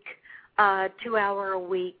 5-week,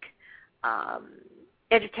 2-hour-a-week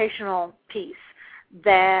educational piece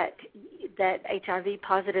that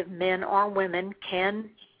HIV-positive men or women can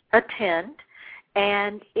attend,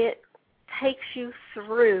 and it takes you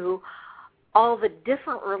through all the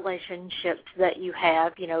different relationships that you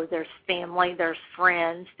have. There's family, there's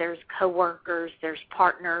friends, there's coworkers, there's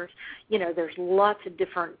partners. There's lots of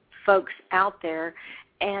different folks out there,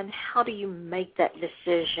 and how do you make that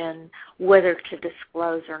decision whether to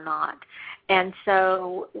disclose or not? And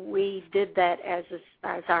so we did that as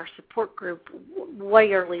our support group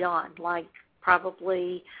way early on, like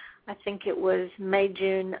probably, I think it was May,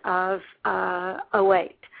 June of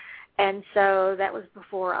 2008. And so that was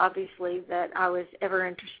before, obviously, that I was ever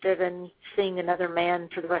interested in seeing another man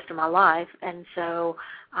for the rest of my life. And so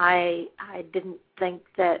I didn't think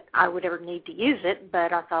that I would ever need to use it,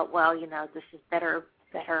 but I thought, well, this is better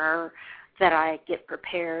that I get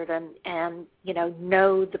prepared and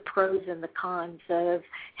know the pros and the cons of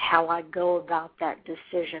how I go about that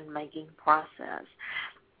decision-making process.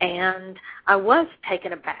 And I was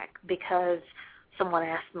taken aback because someone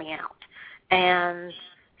asked me out. And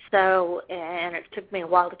it took me a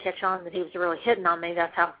while to catch on that he was really hitting on me.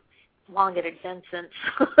 That's how long it had been since.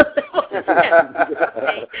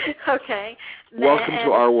 Okay. Welcome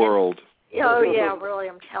to our world. Oh, yeah, really,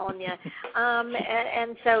 I'm telling you.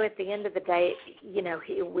 And so at the end of the day,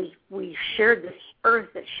 we shared this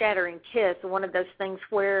earth-shattering kiss, one of those things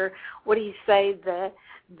where, what do you say,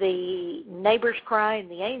 the neighbors cry and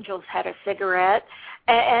the angels had a cigarette.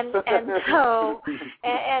 And so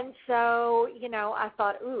I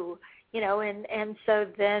thought, ooh, and so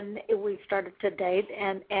then we started to date,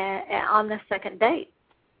 and on the second date,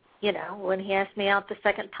 when he asked me out the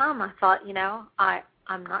second time, I thought,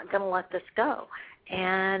 I'm not going to let this go.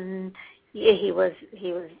 And he was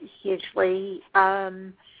hugely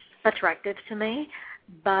attractive to me,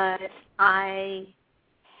 but I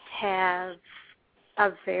have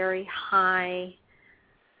a very high.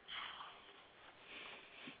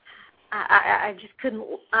 I just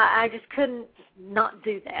couldn't not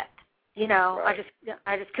do that. Right.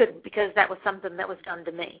 I just couldn't, because that was something that was done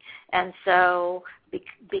to me. And so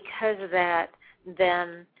because of that,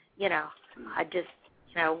 then I just.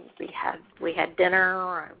 We had dinner,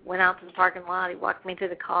 or I went out to the parking lot, he walked me to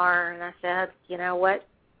the car, and I said, you know what,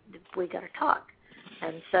 we got to talk.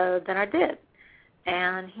 And so then I did.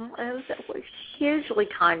 And he was hugely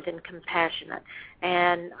kind and compassionate.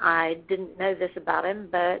 And I didn't know this about him,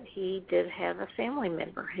 but he did have a family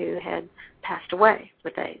member who had passed away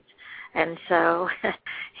with AIDS. And so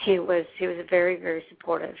he was very, very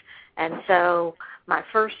supportive. And so my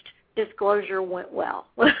first disclosure went well,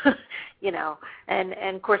 and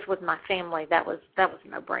of course with my family that was a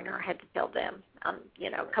no-brainer. I had to tell them.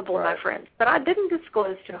 a couple of my friends. But I didn't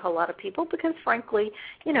disclose to a whole lot of people because, frankly,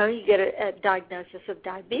 you get a diagnosis of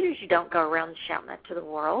diabetes, you don't go around shouting that to the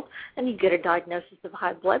world. And you get a diagnosis of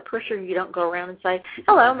high blood pressure, you don't go around and say,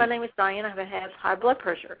 hello, my name is Diane, I have high blood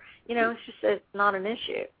pressure. It's not an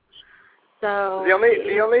issue. So the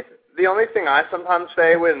only thing I sometimes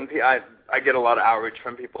say when I get a lot of outreach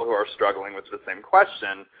from people who are struggling with the same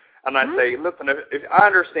question, and I say, listen, if I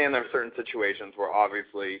understand there are certain situations where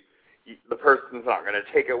obviously the person's not going to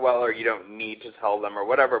take it well or you don't need to tell them or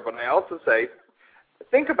whatever, but I also say,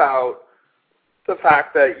 think about the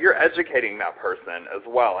fact that you're educating that person as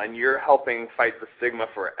well, and you're helping fight the stigma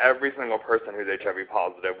for every single person who's HIV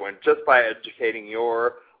positive when just by educating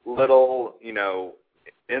your little,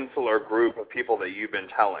 insular group of people that you've been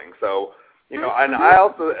telling. So, and I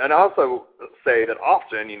also say that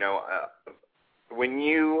often, when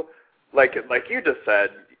you, like you just said,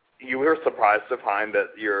 you were surprised to find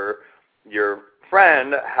that your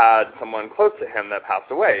friend had someone close to him that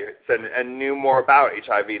passed away and knew more about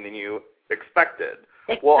HIV than you expected.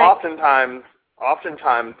 Well, oftentimes,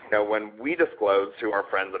 when we disclose to our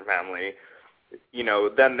friends and family,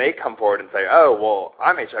 then they come forward and say, oh, well,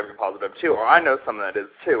 I'm HIV positive too, or I know someone that is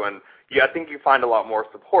too. And I think you find a lot more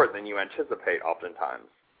support than you anticipate oftentimes.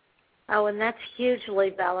 Oh, and that's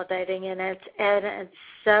hugely validating, and it's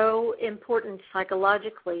so important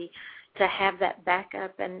psychologically to have that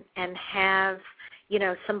backup and have,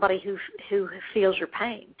 somebody who feels your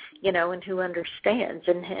pain, and who understands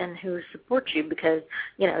and who supports you because,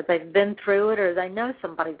 they've been through it or they know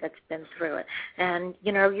somebody that's been through it. And,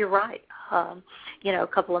 you're right. A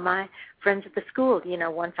couple of my friends at the school,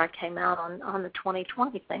 once I came out on the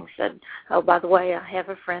 2020 thing, said, oh, by the way, I have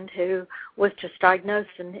a friend who was just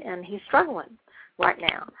diagnosed and he's struggling right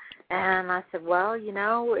now. And I said, well,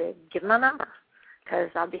 give him my number because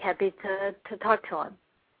I'll be happy to talk to him,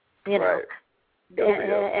 Right.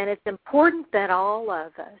 And it's important that all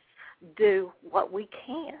of us do what we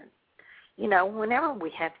can, whenever we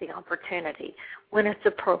have the opportunity, when it's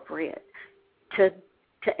appropriate, to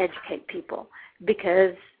educate people,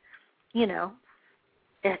 because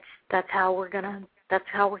that's how we're gonna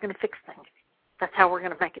fix things. That's how we're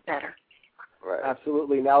gonna make it better. Right.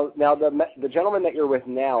 Absolutely. Now the gentleman that you're with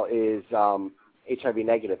now is HIV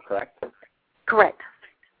negative, correct? Correct.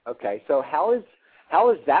 Okay. So how is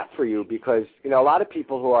that for you? Because a lot of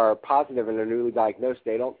people who are positive and are newly diagnosed,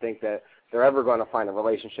 they don't think that they're ever going to find a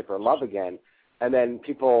relationship or love again, and then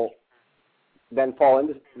people then fall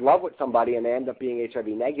in love with somebody and they end up being HIV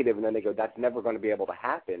negative, and then they go, that's never going to be able to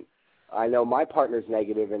happen. I know my partner's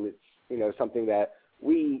negative, and it's something that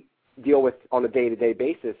we deal with on a day-to-day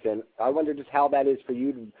basis, and I wonder just how that is for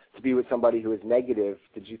you to be with somebody who is negative.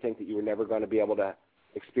 Did you think that you were never going to be able to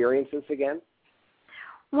experience this again?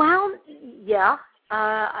 Well, yeah.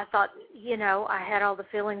 I thought, I had all the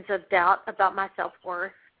feelings of doubt about my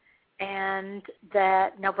self-worth and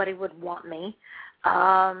that nobody would want me.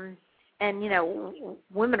 And,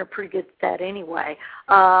 women are pretty good at that anyway.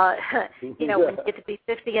 When you get to be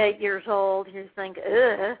 58 years old, you just think,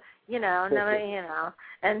 no.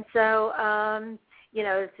 And so,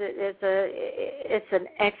 it's an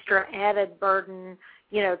extra added burden,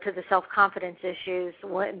 to the self-confidence issues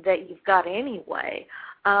that you've got anyway.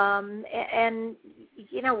 And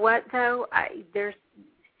you know what, though,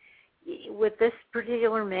 with this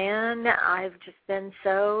particular man, I've just been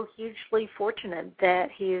so hugely fortunate that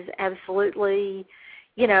he's absolutely,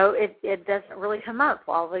 it doesn't really come up.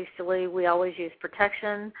 Obviously, we always use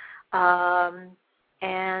protection,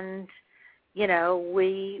 and,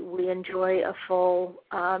 we enjoy a full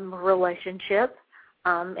relationship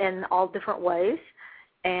in all different ways,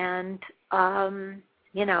 and I'm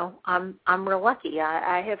real lucky.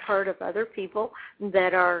 I have heard of other people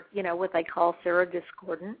that are, what they call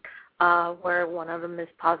serodiscordant, where one of them is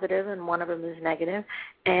positive and one of them is negative,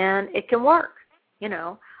 and it can work.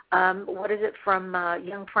 What is it from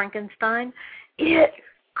Young Frankenstein? It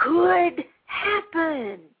could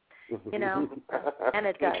happen, and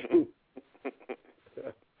it does.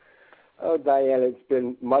 Oh, Diane, it's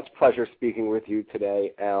been much pleasure speaking with you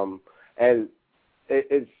today, and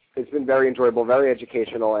it's been very enjoyable, very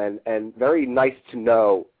educational, and very nice to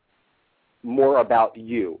know more about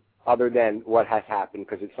you other than what has happened,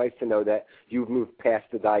 because it's nice to know that you've moved past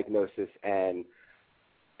the diagnosis and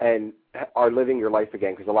are living your life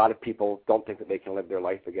again, because a lot of people don't think that they can live their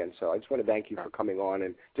life again. So I just want to thank you for coming on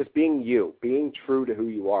and just being you, being true to who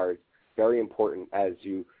you are is very important as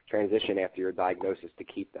you transition after your diagnosis to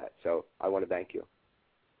keep that. So I want to thank you.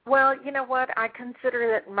 Well, you know what? I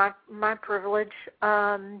consider it my privilege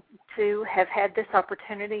to have had this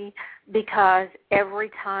opportunity, because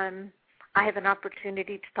every time I have an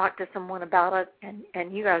opportunity to talk to someone about it,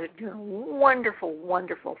 and you guys are doing a wonderful,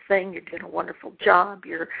 wonderful thing. You're doing a wonderful job.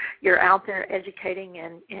 You're out there educating,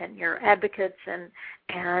 and you're advocates, and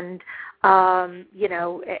you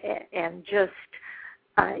know, and just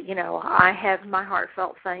you know, I have my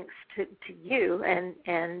heartfelt thanks to you,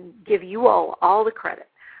 and give you all the credit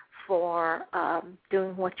for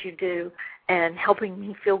doing what you do and helping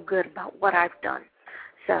me feel good about what I've done.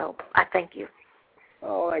 So I thank you.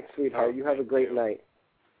 Oh, thanks, sweetheart. You have a great night.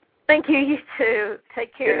 Thank you. You too.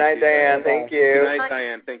 Take care. Good night, Diane. Thank you. Good night,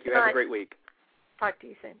 Diane. Thank you. Have a great week. Talk to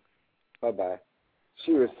you soon. Bye-bye.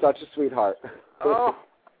 She was such a sweetheart. Oh,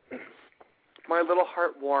 my little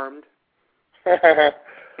heart warmed.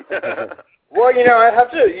 Well, you know,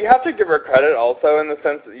 you have to give her credit also in the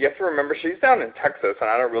sense that you have to remember she's down in Texas, and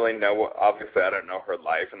I don't really know obviously I don't know her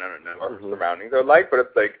life, and I don't know what her surroundings are like, but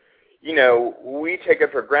it's like, you know, we take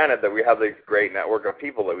it for granted that we have this great network of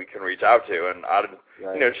people that we can reach out to, and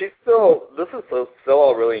you know, this is still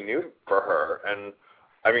all really new for her, and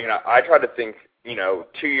I mean, I try to think, you know,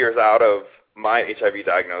 2 years out of my HIV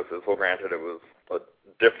diagnosis, well, granted it was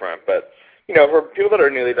different, but, you know, for people that are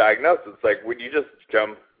newly diagnosed, it's like, would you just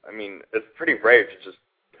jump? I mean, it's pretty brave to just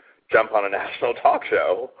jump on a national talk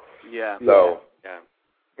show. Yeah. So, yeah.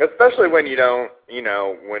 Especially when you don't, you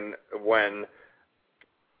know, when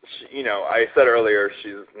she, you know, I said earlier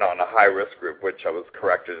she's not in a high-risk group, which I was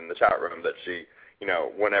corrected in the chat room that she, you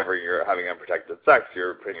know, whenever you're having unprotected sex,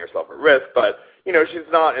 you're putting yourself at risk. But, you know, she's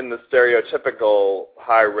not in the stereotypical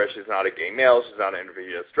high risk. She's not a gay male. She's not an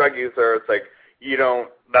intravenous drug user. It's like, you don't,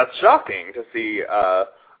 that's shocking to see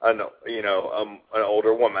an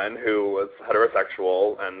older woman who was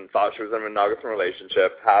heterosexual and thought she was in a monogamous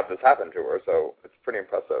relationship have this happen to her. So it's pretty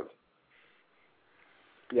impressive.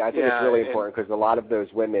 Yeah, I think it's really important because a lot of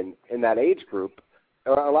those women in that age group,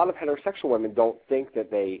 a lot of heterosexual women don't think that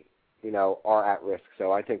they, you know, are at risk.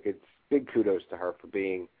 So I think it's big kudos to her for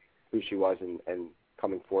being who she was and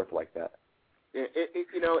coming forth like that.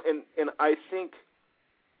 You know, and I think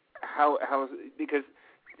how because,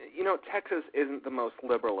 you know, Texas isn't the most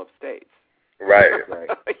liberal of states. Right. Right.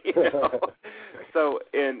 You know? So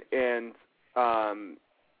and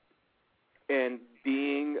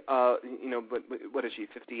being you know, what is she,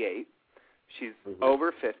 58? She's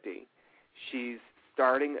over 50. She's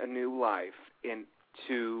starting a new life, and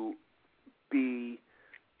to be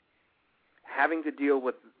having to deal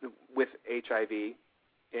with HIV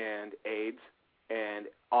and AIDS and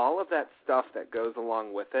all of that stuff that goes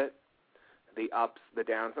along with it, the ups, the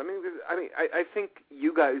downs. I mean, I think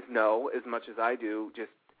you guys know as much as I do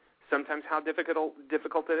just sometimes how difficult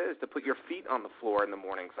it is to put your feet on the floor in the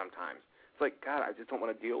morning sometimes. It's like, God, I just don't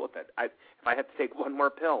want to deal with it. If I have to take one more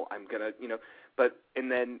pill, I'm going to, you know, but,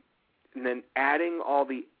 and then adding all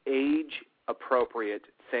the age-appropriate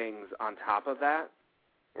things on top of that.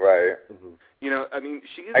 Right. You know, I mean,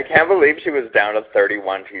 I can't believe she was down to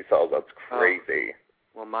 31 T cells. That's crazy.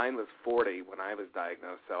 Well, mine was 40 when I was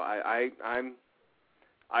diagnosed, so I'm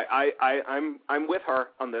with her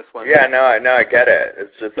on this one. Yeah, no, I get it.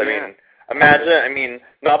 It's just, I mean, imagine,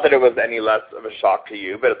 not that it was any less of a shock to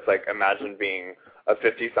you, but it's like, imagine being a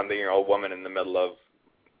 50-something-year-old woman in the middle of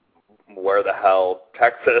where the hell,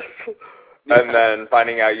 Texas, and then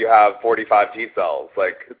finding out you have 45 T cells.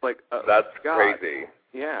 Like, it's like that's God. Crazy.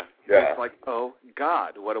 Yeah. It's like, oh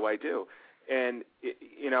God, what do I do? And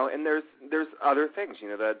you know, and there's other things. You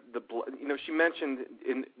know, the you know, she mentioned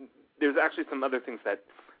there's actually some other things that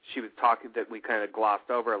she was talking that we kind of glossed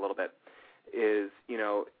over a little bit. Is, you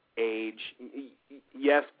know, age.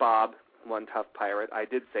 Yes, Bob, one tough pirate. I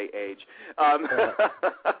did say age.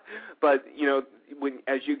 But you know,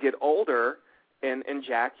 as you get older, and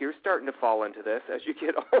Jack, you're starting to fall into this as you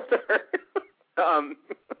get older. I'm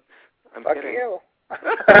Fuck kidding. You.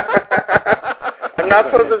 I'm not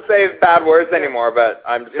supposed to say bad words anymore, but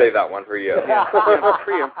I'm to say that one for you. Yeah,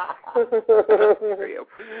 for you. For you.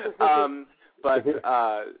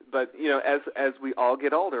 But you know, as we all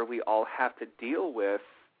get older, we all have to deal with,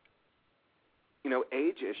 you know,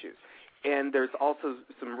 age issues. And there's also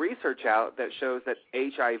some research out that shows that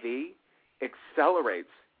HIV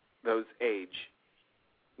accelerates those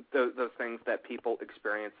things that people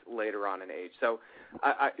experience later on in age. So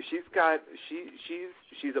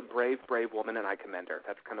she's a brave woman, and I commend her.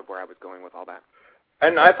 That's kind of where I was going with all that.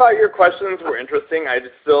 And I thought your questions were interesting. I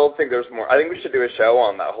just still think there's more. I think we should do a show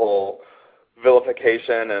on that whole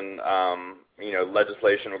vilification and you know,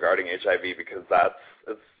 legislation regarding HIV, because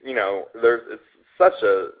it's you know, it's such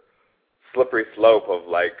a slippery slope of,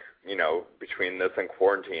 like, you know, between this and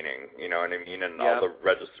quarantining, you know what I mean, and all the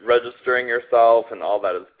registering yourself and all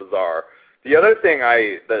that is bizarre. The other thing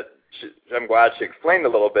that I'm glad she explained a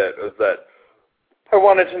little bit, was that I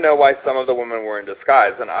wanted to know why some of the women were in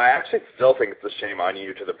disguise, and I actually still think it's a shame on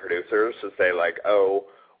you to the producers to say, like, oh,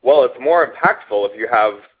 well, it's more impactful if you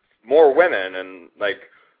have more women, and, like,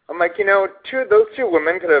 I'm like, those two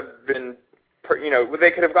women could have been,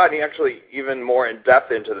 they could have gotten actually even more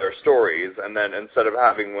in-depth into their stories, and then instead of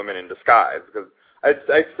having women in disguise, because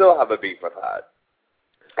I still have a beef with that.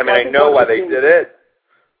 I mean, I know why they did it,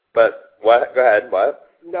 but what? Go ahead, what?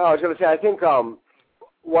 No, I was going to say, I think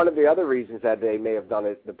one of the other reasons that they may have done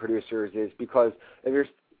it, the producers, is because if you're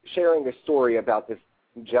sharing a story about this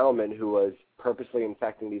gentleman who was purposely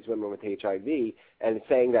infecting these women with HIV and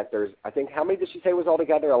saying that there's, I think, how many did she say was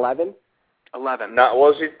altogether? 11? 11. They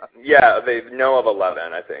know of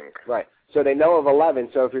 11, I think. Right. So they know of 11.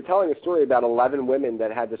 So if you're telling a story about 11 women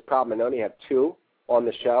that had this problem and only have 2 on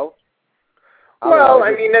the show. Well,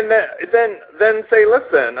 I mean, and then say,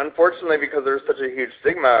 listen, unfortunately, because there's such a huge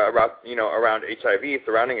stigma around, around HIV,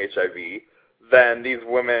 surrounding HIV, then these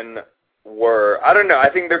women were, I don't know, I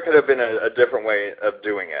think there could have been a different way of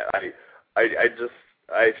doing it.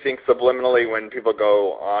 I think subliminally when people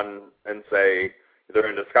go on and say they're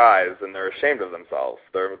in disguise and they're ashamed of themselves,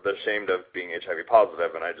 they're ashamed of being HIV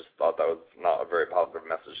positive, and I just thought that was not a very positive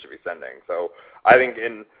message to be sending. So I think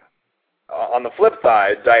on the flip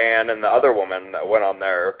side, Diane and the other woman that went on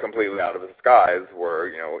there completely out of disguise were,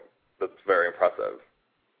 that's very impressive.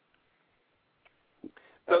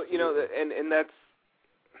 So, and that's,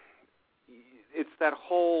 it's that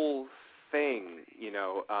whole thing,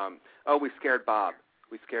 oh, we scared Bob.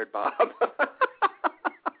 We scared Bob.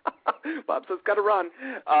 Bob says, gotta run.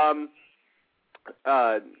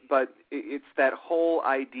 But it's that whole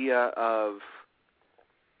idea of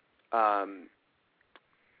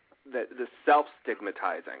the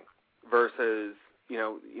self-stigmatizing versus,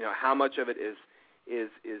 how much of it is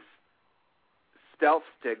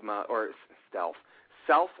self-stigma or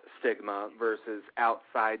self-stigma versus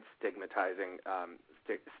outside stigmatizing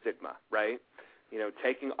stigma, right?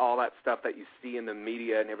 Taking all that stuff that you see in the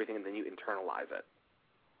media and everything, and then you internalize it.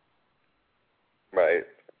 Right.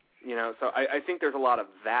 So I think there's a lot of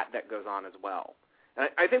that goes on as well. And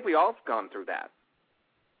I think we all have gone through that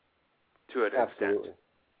to an extent.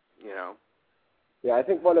 Yeah, I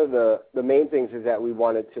think one of the main things is that we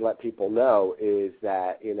wanted to let people know is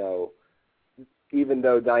that, even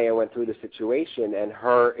though Diane went through the situation and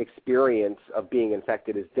her experience of being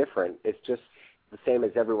infected is different, it's just the same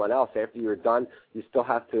as everyone else. After you're done, you still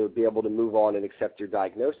have to be able to move on and accept your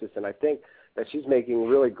diagnosis. And I think that she's making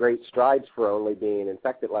really great strides for only being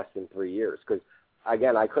infected less than 3 years. Because,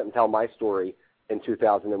 again, I couldn't tell my story in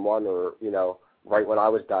 2001 or, right when I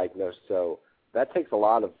was diagnosed. So that takes a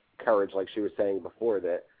lot of courage, like she was saying before,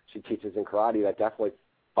 that she teaches in karate. That definitely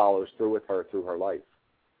follows through with her through her life.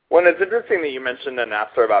 Well, it's interesting that you mentioned and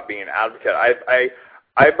asked her about being an advocate.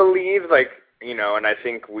 I believe, and I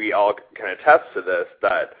think we all can attest to this,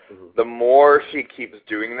 that the more she keeps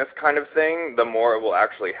doing this kind of thing, the more it will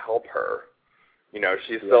actually help her.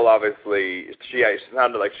 She's still obviously, she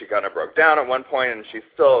sounded like she kind of broke down at one point, and she's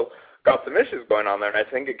still got some issues going on there, and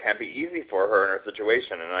I think it can't be easy for her in her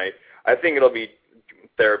situation, and I think it'll be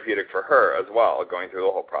therapeutic for her as well, going through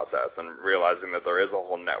the whole process and realizing that there is a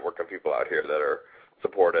whole network of people out here that are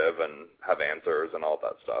supportive and have answers and all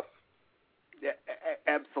that stuff. Yeah,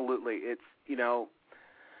 absolutely. It's,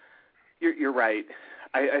 you're right.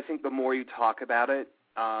 I think the more you talk about it,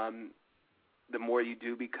 the more you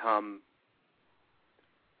do become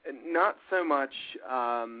not so much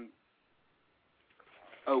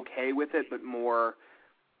okay with it, but more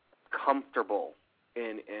comfortable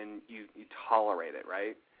and you tolerate it,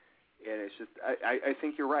 right? And it's just, I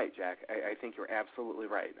think you're right, Jack. I think you're absolutely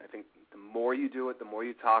right. I think the more you do it, the more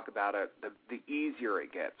you talk about it, the easier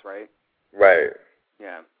it gets, right? Right.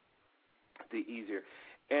 Yeah, the easier.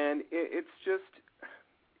 And it's just,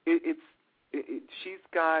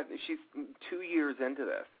 she's 2 years into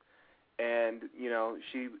this. And,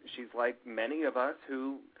 she's like many of us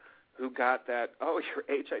who got that, oh, you're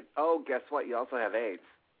HIV. Oh, guess what? You also have AIDS.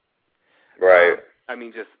 Right. I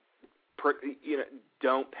mean, just,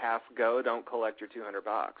 don't pass go, don't collect your $200.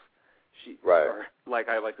 Right. Or, like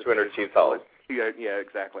I like to 200 say, cheese dollars. Yeah,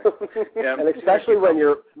 exactly. Yeah, and especially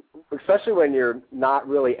when you're not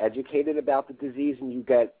really educated about the disease and you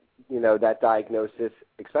get, that diagnosis,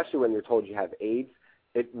 especially when you're told you have AIDS,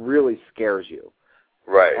 it really scares you.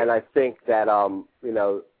 Right. And I think that,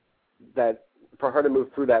 that for her to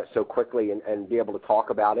move through that so quickly and be able to talk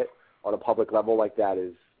about it on a public level like that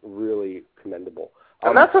is really commendable.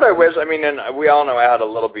 And that's what I wish. I mean, and we all know I had a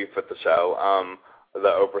little beef with the show. the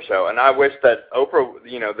Oprah show. And I wish that Oprah,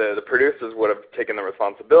 the producers would have taken the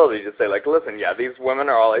responsibility to say, like, listen, yeah, these women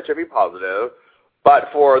are all HIV positive, but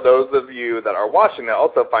for those of you that are watching that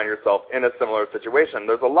also find yourself in a similar situation,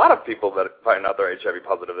 there's a lot of people that find out they're HIV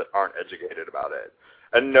positive that aren't educated about it.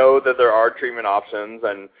 And know that there are treatment options,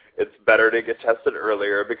 and it's better to get tested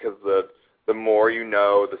earlier because the more you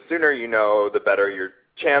know, the sooner you know, the better your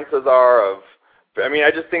chances are of. I mean,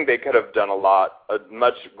 I just think they could have done a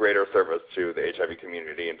much greater service to the HIV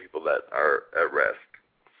community and people that are at risk.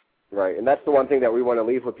 Right, and that's the one thing that we want to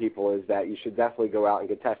leave with people is that you should definitely go out and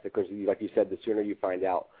get tested because, like you said, the sooner you find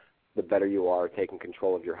out, the better you are taking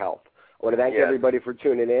control of your health. I want to thank everybody for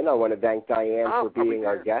tuning in. I want to thank Diane for being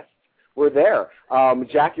our guest. We're there.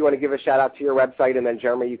 Jack, you want to give a shout-out to your website, and then,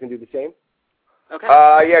 Jeremy, you can do the same? Okay.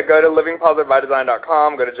 Go to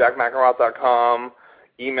livingpositivelydesign.com, go to jackmcenroth.com,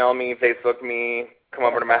 email me, Facebook me, come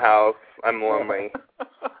over to my house. I'm lonely.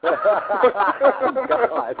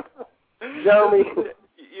 God. Jeremy.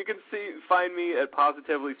 You can find me at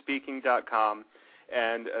PositivelySpeaking.com,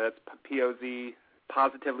 and that's P-O-Z,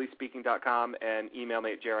 PositivelySpeaking.com, and email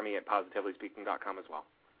me at Jeremy@PositivelySpeaking.com as well.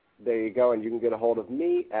 There you go, and you can get a hold of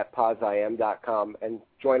me at POZIAM.com and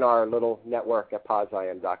join our little network at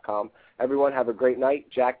POZIAM.com. Everyone, have a great night.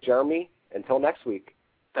 Jack, Jeremy, until next week.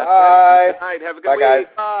 Bye. Good night. Have a good week. Guys.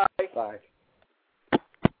 Bye. Bye.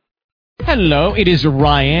 Hello, it is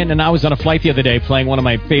Ryan, and I was on a flight the other day playing one of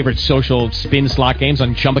my favorite social spin slot games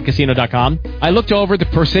on ChumbaCasino.com. I looked over at the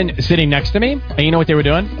person sitting next to me, and you know what they were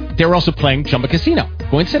doing? They were also playing Chumba Casino.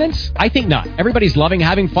 Coincidence? I think not. Everybody's loving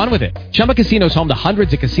having fun with it. Chumba Casino is home to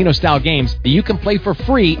hundreds of casino-style games that you can play for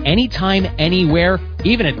free anytime, anywhere,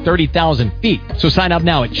 even at 30,000 feet. So sign up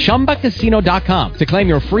now at ChumbaCasino.com to claim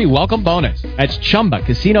your free welcome bonus. That's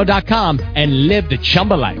ChumbaCasino.com and live the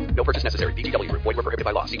Chumba life. No purchase necessary. VGW. Void where prohibited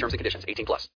by law. See terms and conditions. 18+.